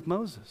playing with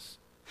Moses.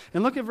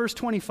 And look at verse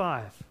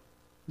 25.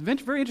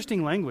 Very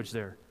interesting language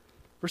there.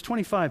 Verse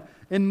 25.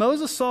 And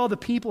Moses saw the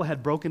people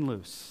had broken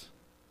loose.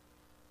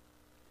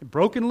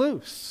 Broken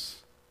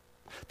loose.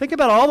 Think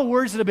about all the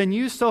words that have been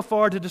used so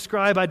far to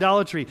describe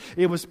idolatry.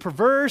 It was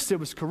perverse. It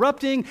was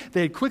corrupting.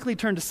 They had quickly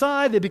turned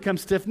aside. They become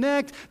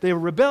stiff-necked. They were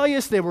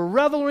rebellious. They were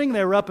reveling.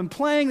 They were up and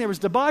playing. There was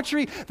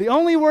debauchery. The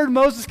only word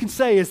Moses can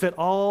say is that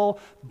all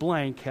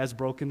blank has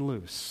broken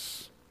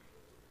loose.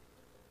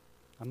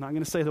 I'm not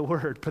going to say the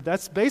word, but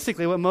that's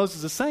basically what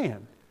Moses is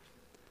saying.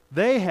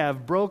 They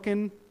have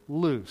broken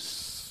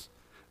loose.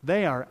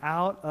 They are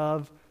out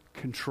of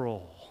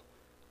control.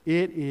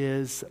 It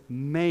is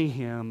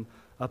mayhem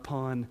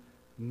upon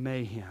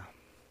mayhem.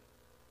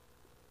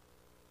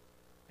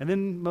 And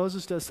then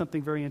Moses does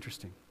something very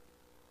interesting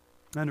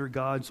under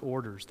God's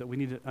orders that we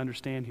need to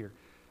understand here.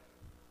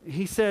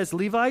 He says,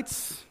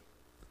 Levites,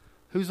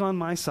 who's on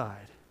my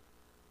side?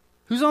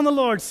 Who's on the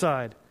Lord's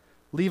side?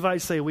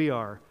 Levites say, we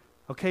are.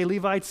 Okay,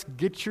 Levites,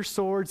 get your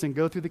swords and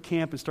go through the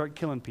camp and start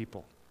killing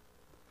people.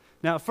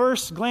 Now, at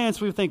first glance,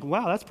 we would think,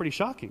 wow, that's pretty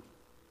shocking.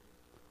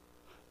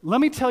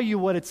 Let me tell you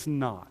what it's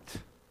not.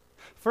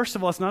 First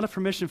of all, it's not a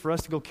permission for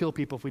us to go kill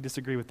people if we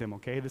disagree with them,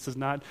 okay? This is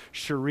not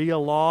Sharia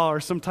law or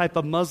some type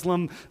of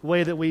Muslim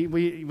way that we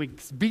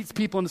beat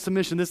people into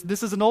submission.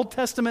 This is an Old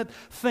Testament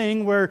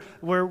thing where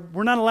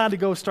we're not allowed to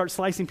go start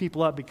slicing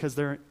people up because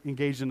they're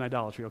engaged in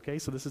idolatry, okay?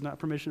 So this is not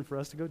permission for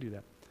us to go do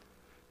that.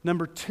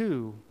 Number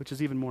two, which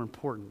is even more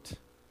important,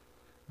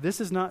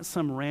 this is not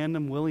some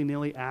random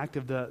willy-nilly act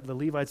of the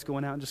Levites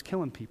going out and just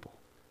killing people.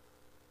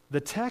 The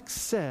text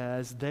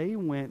says they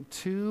went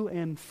to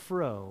and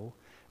fro,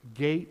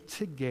 gate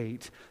to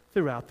gate,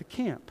 throughout the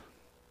camp.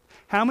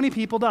 How many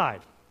people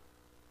died?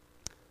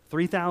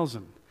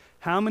 3,000.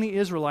 How many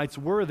Israelites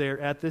were there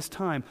at this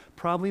time?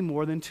 Probably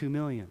more than 2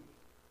 million.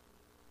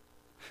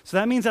 So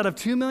that means out of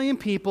 2 million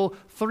people,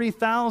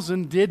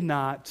 3,000 did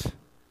not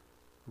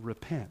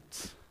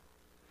repent.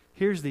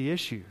 Here's the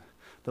issue.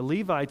 The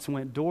Levites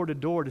went door to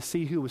door to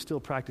see who was still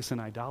practicing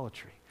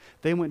idolatry.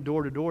 They went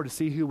door to door to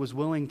see who was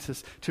willing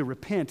to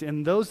repent.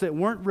 And those that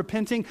weren't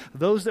repenting,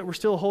 those that were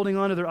still holding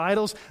on to their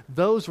idols,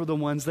 those were the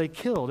ones they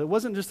killed. It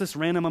wasn't just this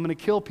random, I'm going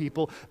to kill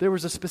people. There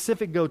was a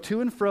specific go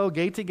to and fro,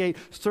 gate to gate,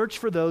 search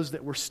for those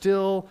that were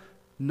still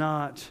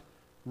not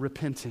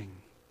repenting.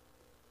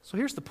 So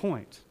here's the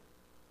point.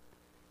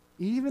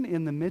 Even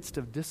in the midst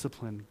of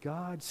discipline,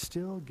 God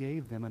still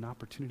gave them an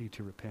opportunity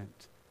to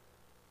repent.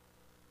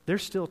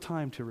 There's still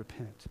time to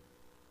repent.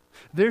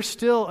 There's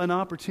still an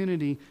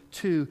opportunity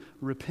to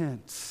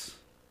repent.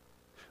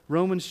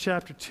 Romans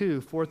chapter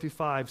 2,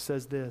 4-5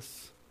 says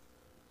this.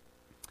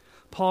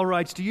 Paul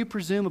writes, "Do you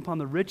presume upon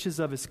the riches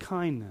of his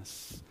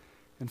kindness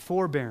and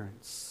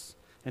forbearance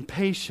and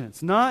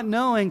patience, not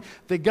knowing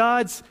that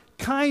God's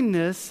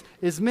kindness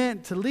is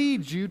meant to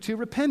lead you to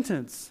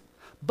repentance?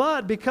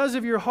 But because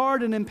of your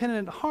hard and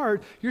impenitent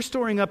heart, you're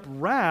storing up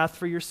wrath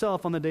for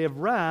yourself on the day of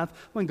wrath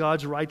when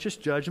God's righteous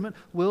judgment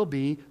will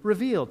be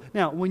revealed."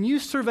 Now, when you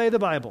survey the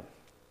Bible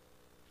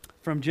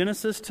from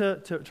Genesis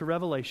to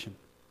Revelation,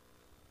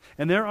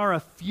 and there are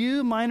a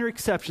few minor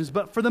exceptions,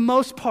 but for the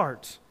most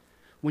part,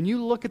 when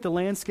you look at the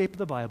landscape of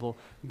the Bible,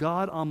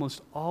 God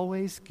almost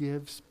always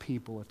gives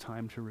people a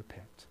time to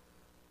repent.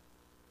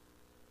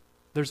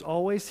 There's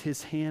always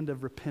his hand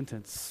of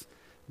repentance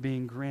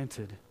being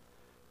granted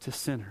to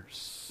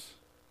sinners.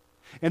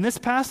 And this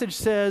passage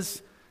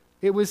says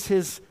it was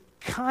his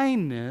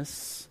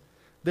kindness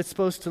that's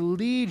supposed to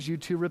lead you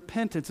to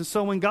repentance. And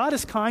so when God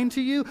is kind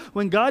to you,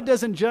 when God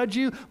doesn't judge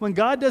you, when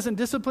God doesn't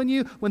discipline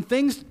you, when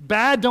things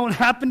bad don't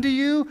happen to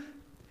you,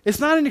 it's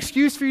not an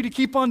excuse for you to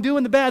keep on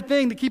doing the bad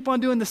thing, to keep on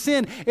doing the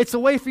sin. It's a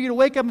way for you to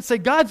wake up and say,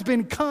 God's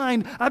been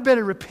kind, I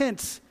better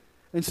repent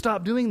and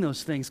stop doing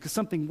those things because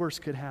something worse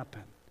could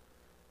happen.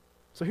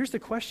 So here's the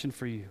question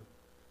for you.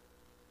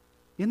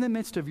 In the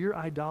midst of your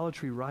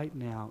idolatry right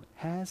now,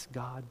 has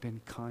God been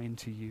kind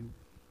to you?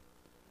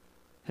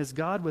 Has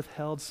God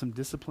withheld some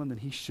discipline that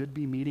he should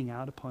be meting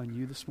out upon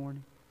you this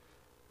morning?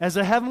 As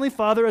a heavenly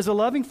Father, as a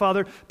loving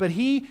Father, but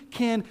he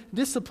can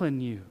discipline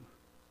you.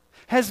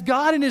 Has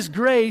God in his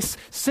grace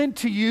sent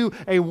to you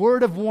a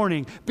word of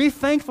warning? Be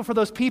thankful for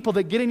those people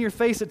that get in your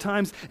face at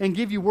times and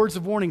give you words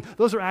of warning.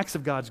 Those are acts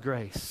of God's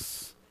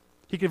grace.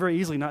 He could very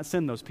easily not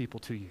send those people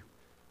to you.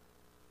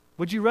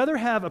 Would you rather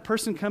have a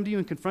person come to you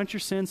and confront your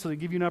sin so they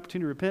give you an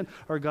opportunity to repent,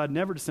 or God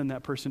never to send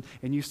that person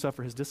and you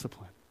suffer his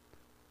discipline?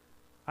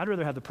 I'd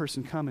rather have the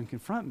person come and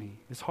confront me,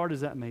 as hard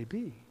as that may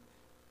be.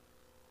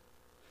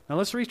 Now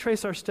let's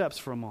retrace our steps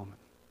for a moment.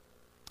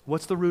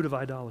 What's the root of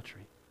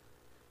idolatry?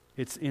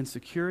 It's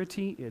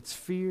insecurity, it's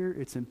fear,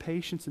 it's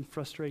impatience and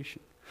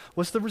frustration.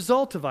 What's the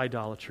result of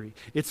idolatry?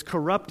 It's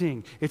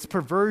corrupting, it's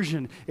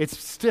perversion, it's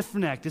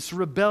stiff-necked, it's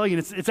rebellion,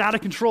 it's out of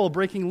control,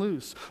 breaking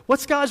loose.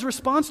 What's God's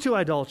response to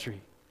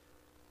idolatry?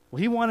 Well,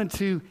 he wanted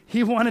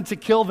to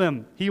kill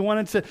them. He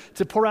wanted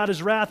to pour out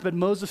his wrath, but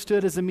Moses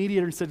stood as a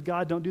mediator and said,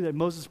 God, don't do that.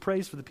 Moses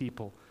prays for the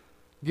people,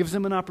 gives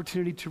them an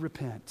opportunity to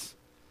repent.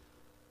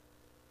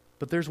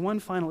 But there's one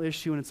final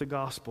issue, and it's a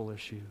gospel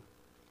issue.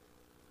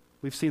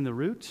 We've seen the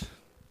root.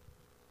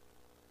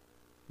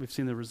 We've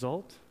seen the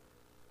result.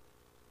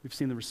 We've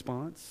seen the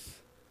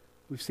response.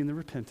 We've seen the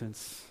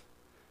repentance.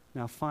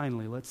 Now,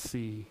 finally, let's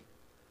see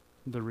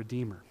the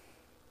Redeemer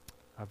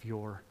of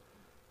your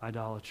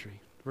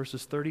idolatry.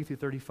 Verses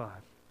 30-35.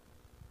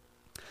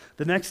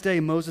 The next day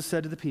Moses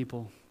said to the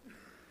people,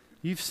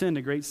 "You've sinned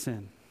a great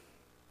sin.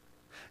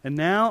 And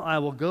now I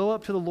will go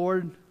up to the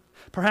Lord.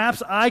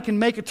 Perhaps I can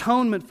make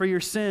atonement for your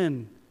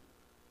sin."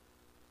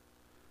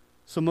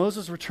 So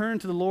Moses returned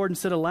to the Lord and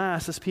said,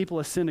 "Alas, this people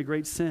has sinned a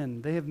great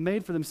sin. They have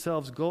made for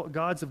themselves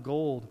gods of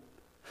gold.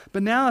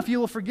 But now if you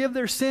will forgive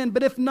their sin,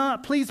 but if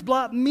not, please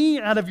blot me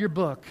out of your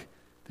book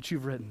that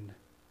you've written."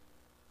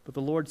 But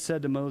the Lord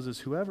said to Moses,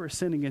 "Whoever has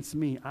sinned against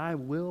me, I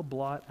will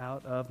blot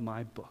out of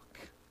my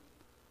book.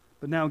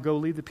 But now go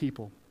lead the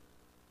people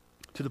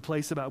to the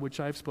place about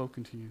which I have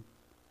spoken to you.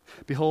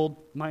 Behold,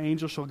 my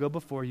angel shall go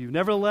before you.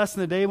 Nevertheless,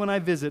 in the day when I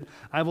visit,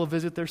 I will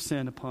visit their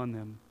sin upon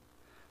them."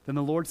 Then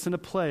the Lord sent a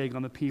plague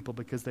on the people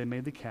because they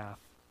made the calf,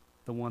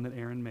 the one that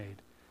Aaron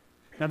made.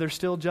 Now there's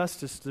still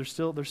justice, there's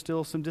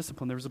still some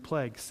discipline. There was a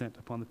plague sent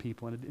upon the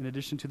people in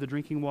addition to the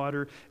drinking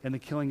water and the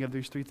killing of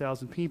these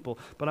 3,000 people.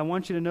 But I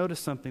want you to notice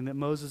something that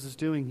Moses is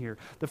doing here.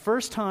 The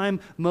first time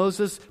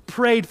Moses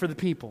prayed for the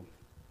people,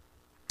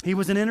 he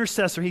was an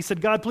intercessor. He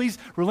said, "God, please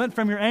relent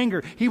from your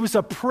anger." He was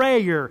a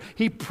prayer.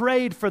 He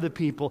prayed for the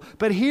people.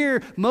 But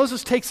here,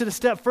 Moses takes it a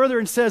step further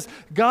and says,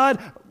 "God,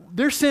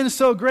 their sin is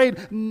so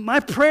great.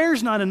 My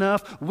prayer's not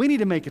enough. We need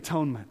to make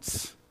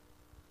atonements.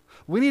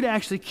 We need to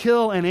actually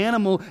kill an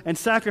animal and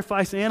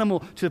sacrifice an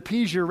animal to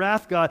appease your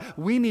wrath, God.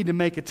 We need to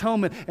make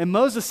atonement." And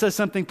Moses says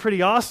something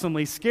pretty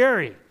awesomely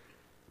scary.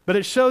 But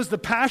it shows the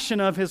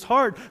passion of his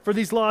heart for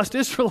these lost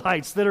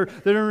Israelites that are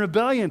in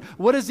rebellion.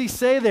 What does he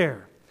say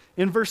there?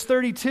 In verse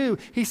 32,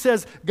 he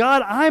says,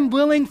 God, I'm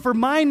willing for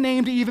my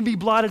name to even be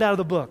blotted out of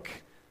the book.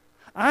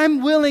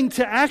 I'm willing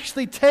to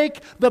actually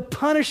take the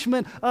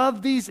punishment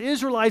of these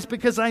Israelites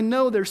because I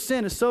know their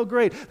sin is so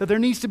great that there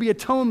needs to be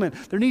atonement.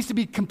 There needs to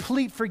be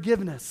complete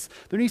forgiveness.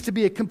 There needs to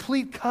be a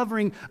complete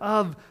covering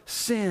of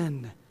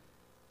sin.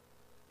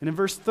 And in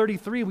verse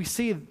 33, we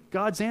see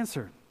God's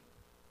answer.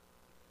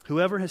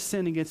 Whoever has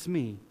sinned against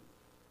me,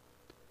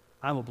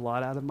 I will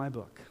blot out of my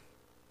book.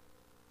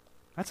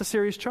 That's a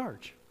serious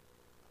charge.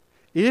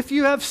 If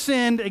you have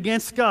sinned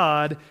against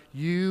God,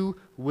 you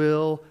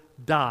will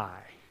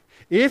die.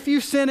 If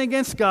you sin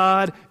against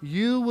God,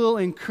 you will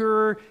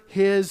incur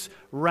His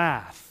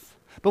wrath.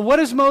 But what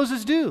does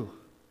Moses do?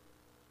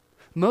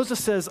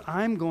 Moses says,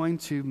 I'm going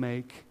to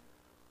make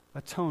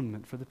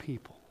atonement for the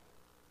people.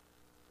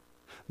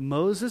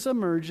 Moses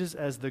emerges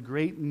as the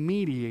great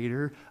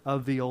mediator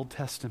of the Old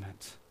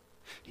Testament.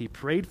 He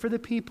prayed for the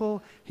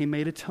people. He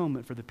made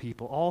atonement for the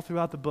people. All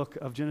throughout the book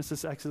of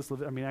Genesis, Exodus,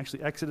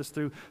 Exodus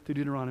through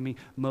Deuteronomy,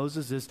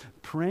 Moses is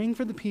praying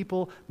for the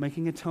people,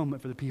 making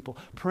atonement for the people.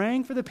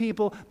 Praying for the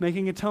people,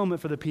 making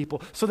atonement for the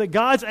people, so that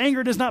God's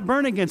anger does not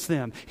burn against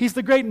them. He's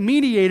the great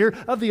mediator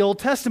of the Old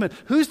Testament.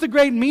 Who's the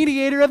great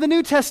mediator of the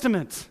New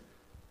Testament?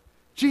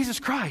 Jesus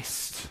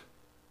Christ.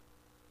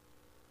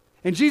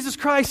 And Jesus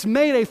Christ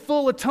made a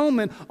full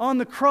atonement on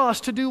the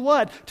cross to do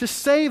what? To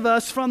save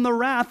us from the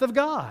wrath of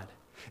God.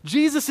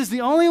 Jesus is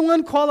the only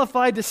one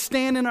qualified to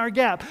stand in our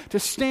gap, to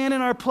stand in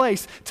our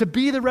place, to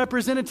be the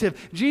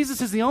representative.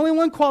 Jesus is the only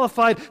one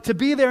qualified to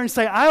be there and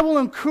say, I will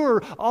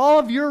incur all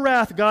of your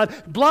wrath, God.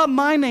 Blot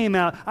my name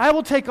out. I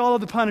will take all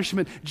of the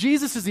punishment.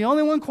 Jesus is the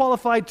only one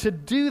qualified to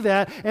do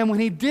that. And when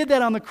He did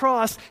that on the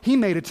cross, He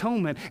made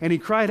atonement. And He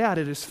cried out,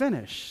 it is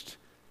finished.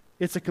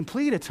 It's a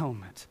complete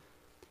atonement.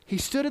 He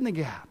stood in the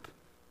gap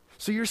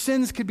so your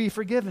sins could be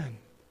forgiven,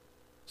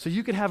 so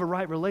you could have a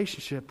right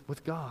relationship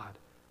with God,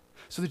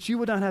 so that you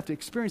would not have to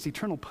experience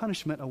eternal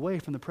punishment away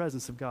from the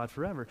presence of God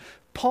forever.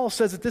 Paul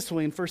says it this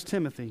way in 1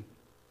 Timothy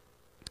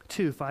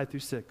 2, 5 through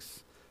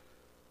 6.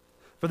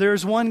 For there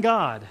is one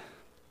God,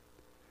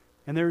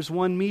 and there is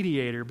one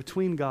mediator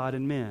between God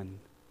and men,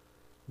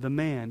 the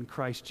man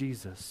Christ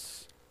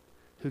Jesus,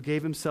 who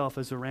gave Himself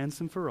as a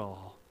ransom for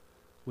all,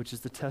 which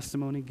is the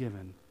testimony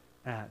given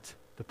at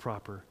the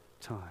proper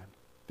time.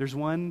 There's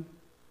one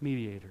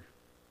mediator.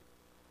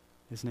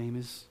 His name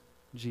is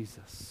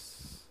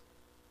Jesus.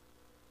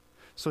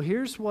 So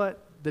here's what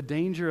the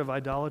danger of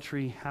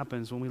idolatry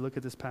happens when we look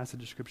at this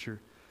passage of Scripture.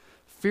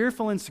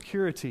 Fearful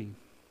insecurity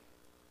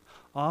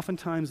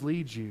oftentimes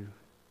leads you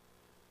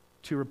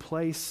to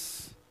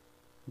replace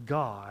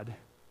God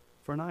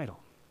for an idol.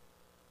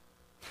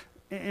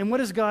 And what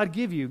does God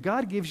give you?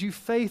 God gives you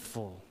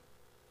faithful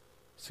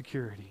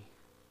security.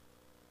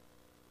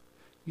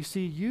 You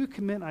see, you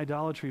commit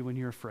idolatry when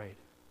you're afraid,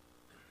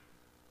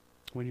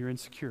 when you're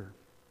insecure,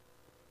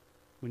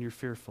 when you're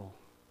fearful,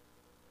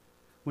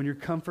 when your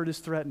comfort is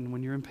threatened,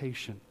 when you're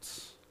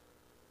impatient,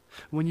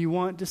 when you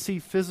want to see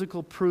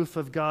physical proof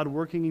of God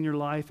working in your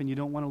life and you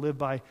don't want to live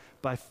by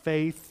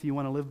faith, you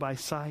want to live by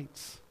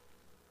sight.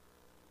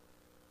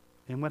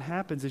 And what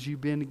happens is you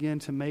begin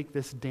to make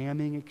this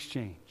damning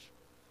exchange.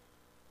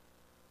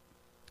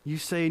 You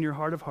say in your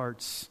heart of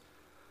hearts,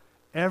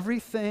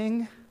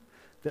 everything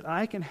that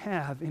I can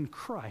have in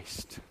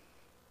Christ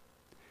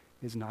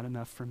is not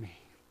enough for me.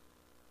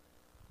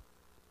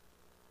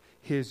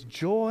 His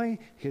joy,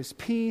 His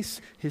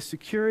peace, His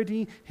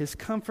security, His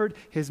comfort,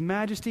 His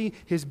majesty,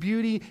 His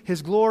beauty,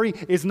 His glory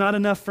is not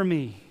enough for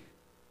me.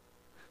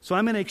 So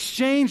I'm going to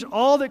exchange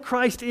all that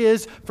Christ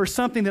is for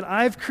something that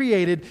I've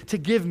created to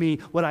give me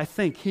what I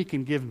think He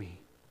can give me.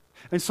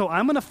 And so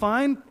I'm going to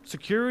find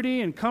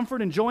security and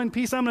comfort and joy and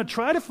peace. I'm going to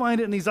try to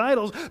find it in these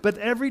idols, but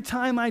every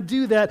time I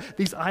do that,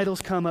 these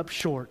idols come up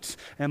short,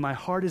 and my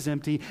heart is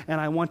empty, and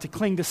I want to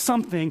cling to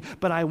something,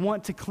 but I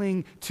want to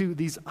cling to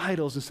these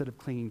idols instead of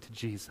clinging to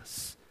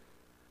Jesus.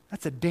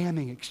 That's a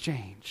damning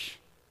exchange.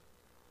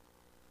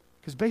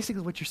 Because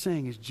basically what you're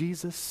saying is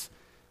Jesus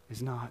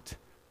is not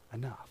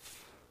enough.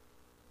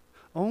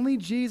 Only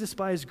Jesus,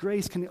 by His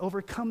grace, can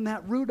overcome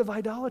that root of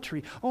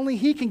idolatry. Only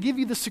He can give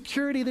you the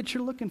security that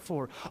you're looking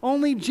for.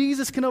 Only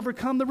Jesus can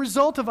overcome the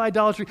result of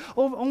idolatry.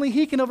 Only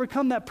He can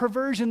overcome that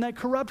perversion, that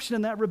corruption,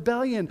 and that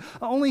rebellion.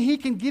 Only He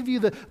can give you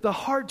the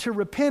heart to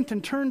repent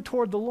and turn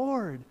toward the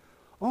Lord.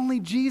 Only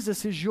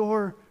Jesus is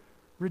your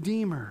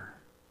Redeemer.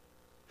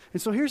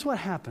 And so here's what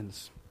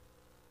happens.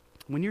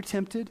 When you're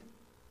tempted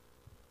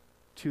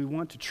to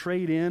want to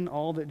trade in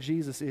all that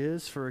Jesus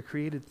is for a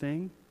created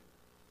thing,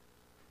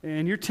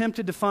 and you're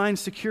tempted to find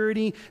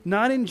security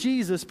not in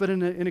Jesus, but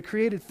in a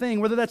created thing,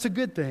 whether that's a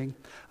good thing,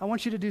 I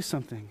want you to do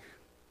something.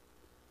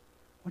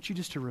 I want you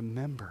just to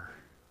remember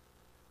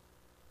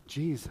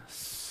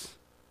Jesus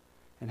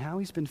and how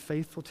He's been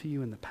faithful to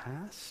you in the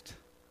past,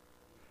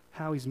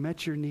 how He's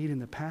met your need in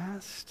the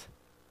past,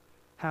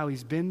 how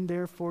He's been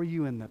there for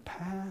you in the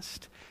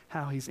past,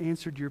 how He's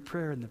answered your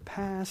prayer in the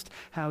past,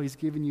 how He's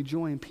given you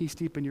joy and peace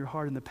deep in your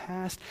heart in the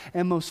past,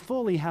 and most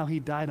fully, how He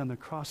died on the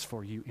cross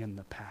for you in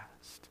the past.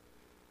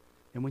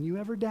 And when you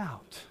ever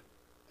doubt,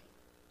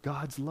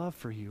 God's love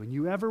for you, and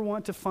you ever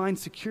want to find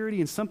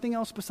security in something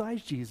else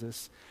besides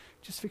Jesus,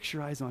 just fix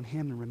your eyes on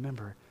him and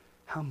remember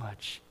how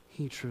much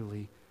he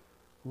truly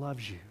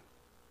loves you.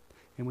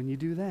 And when you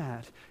do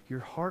that, your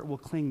heart will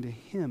cling to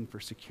him for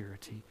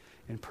security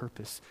and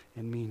purpose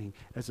and meaning,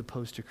 as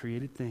opposed to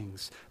created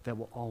things that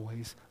will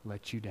always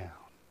let you down.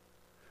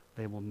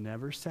 They will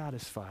never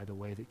satisfy the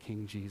way that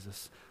King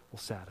Jesus will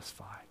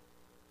satisfy.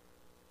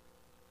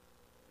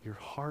 Your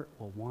heart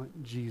will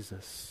want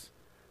Jesus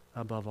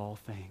above all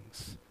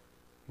things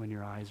when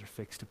your eyes are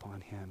fixed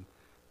upon him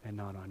and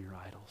not on your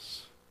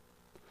idols.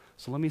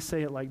 So let me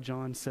say it like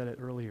John said it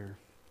earlier.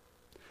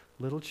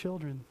 Little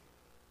children,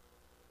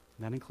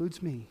 and that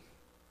includes me,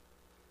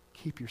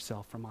 keep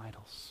yourself from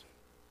idols.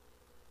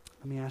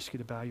 Let me ask you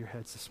to bow your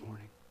heads this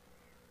morning.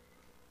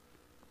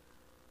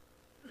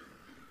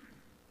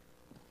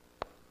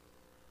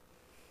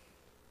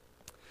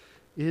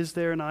 Is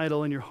there an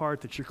idol in your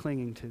heart that you're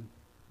clinging to,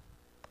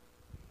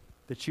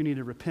 that you need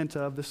to repent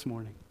of this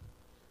morning?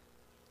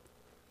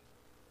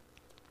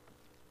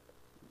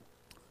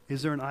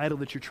 Is there an idol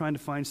that you're trying to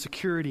find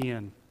security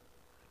in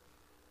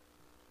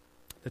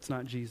that's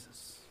not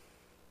Jesus?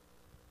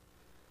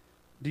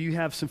 Do you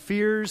have some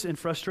fears and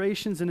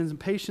frustrations and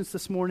impatience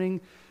this morning,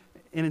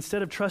 and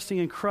instead of trusting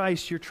in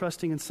Christ, you're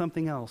trusting in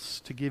something else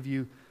to give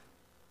you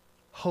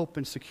hope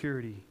and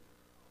security?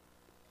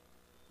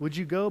 Would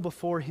you go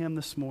before him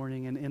this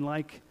morning, and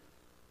like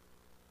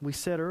we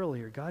said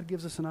earlier, God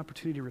gives us an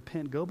opportunity to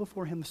repent. Go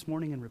before him this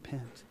morning and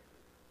repent.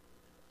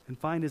 And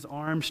find his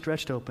arms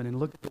stretched open and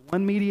look at the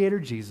one mediator,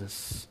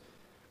 Jesus,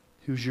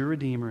 who's your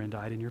Redeemer and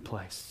died in your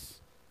place.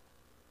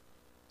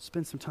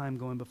 Spend some time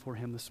going before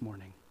him this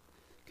morning,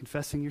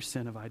 confessing your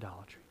sin of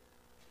idolatry.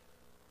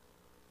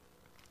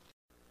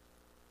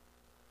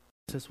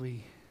 As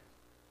we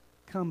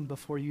come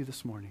before you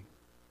this morning,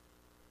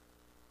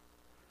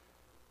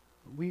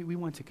 we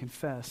want to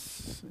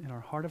confess in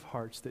our heart of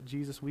hearts that,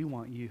 Jesus, we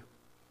want you.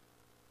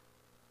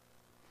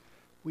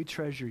 We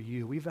treasure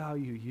you. We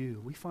value you.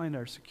 We find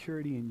our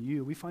security in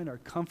you. We find our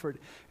comfort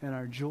and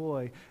our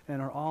joy and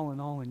our all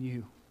in all in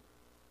you.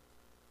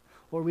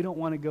 Lord, we don't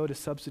want to go to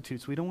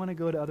substitutes. We don't want to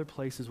go to other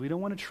places. We don't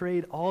want to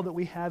trade all that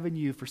we have in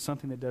you for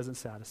something that doesn't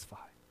satisfy.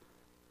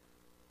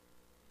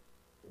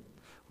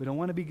 We don't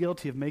want to be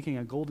guilty of making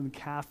a golden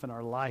calf in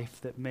our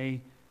life that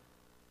may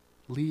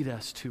lead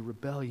us to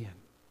rebellion,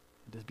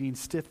 to being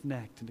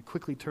stiff-necked, and to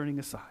quickly turning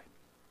aside,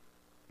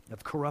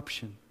 of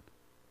corruption.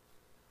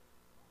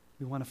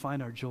 We want to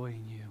find our joy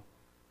in you.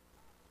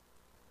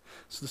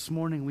 So this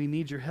morning we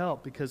need your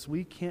help, because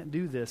we can't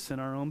do this in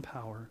our own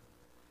power.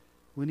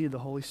 We need the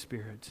Holy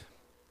Spirit.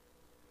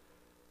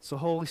 So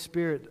Holy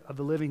Spirit of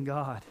the living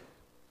God,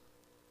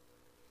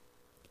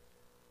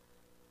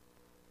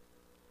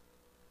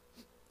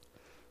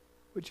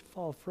 would you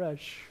fall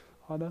fresh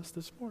on us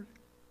this morning?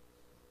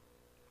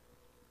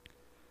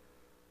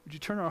 Would you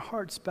turn our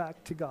hearts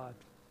back to God?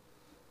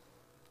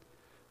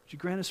 Would you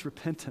grant us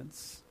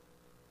repentance?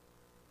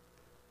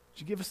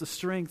 Would you give us the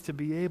strength to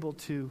be able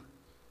to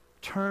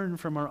turn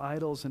from our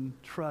idols and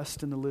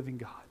trust in the living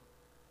God?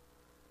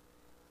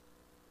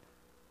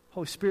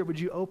 Holy Spirit, would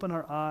you open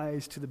our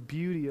eyes to the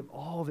beauty of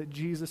all that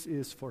Jesus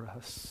is for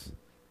us?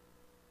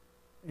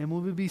 And will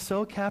we be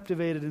so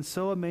captivated and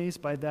so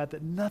amazed by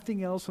that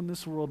nothing else in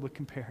this world would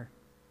compare?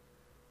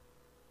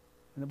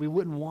 And that we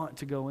wouldn't want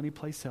to go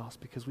anyplace else,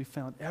 because we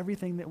found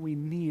everything that we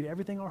need,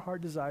 everything our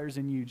heart desires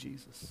in you,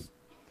 Jesus.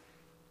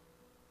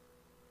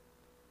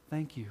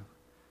 Thank you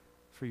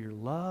for your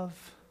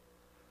love.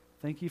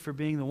 Thank you for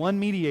being the one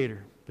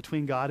mediator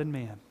between God and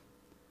man.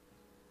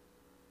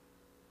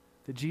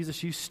 That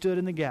Jesus, you stood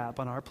in the gap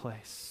on our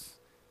place.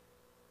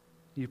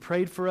 You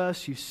prayed for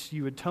us,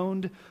 you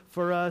atoned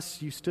for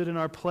us, you stood in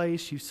our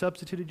place, you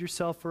substituted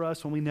yourself for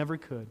us when we never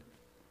could.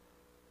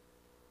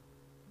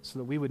 So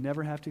that we would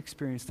never have to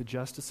experience the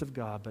justice of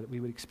God, but we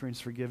would experience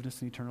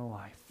forgiveness and eternal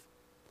life.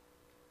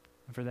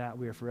 And for that,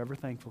 we are forever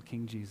thankful,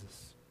 King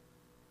Jesus.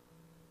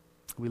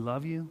 We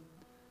love you.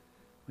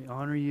 We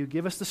honor you.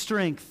 Give us the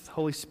strength,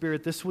 Holy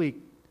Spirit, this week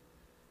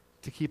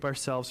to keep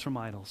ourselves from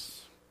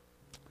idols.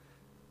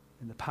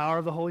 In the power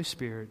of the Holy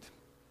Spirit,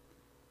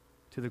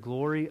 to the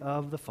glory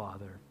of the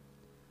Father,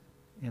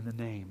 in the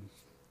name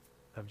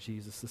of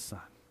Jesus the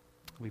Son.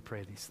 We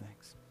pray these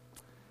things.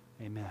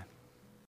 Amen.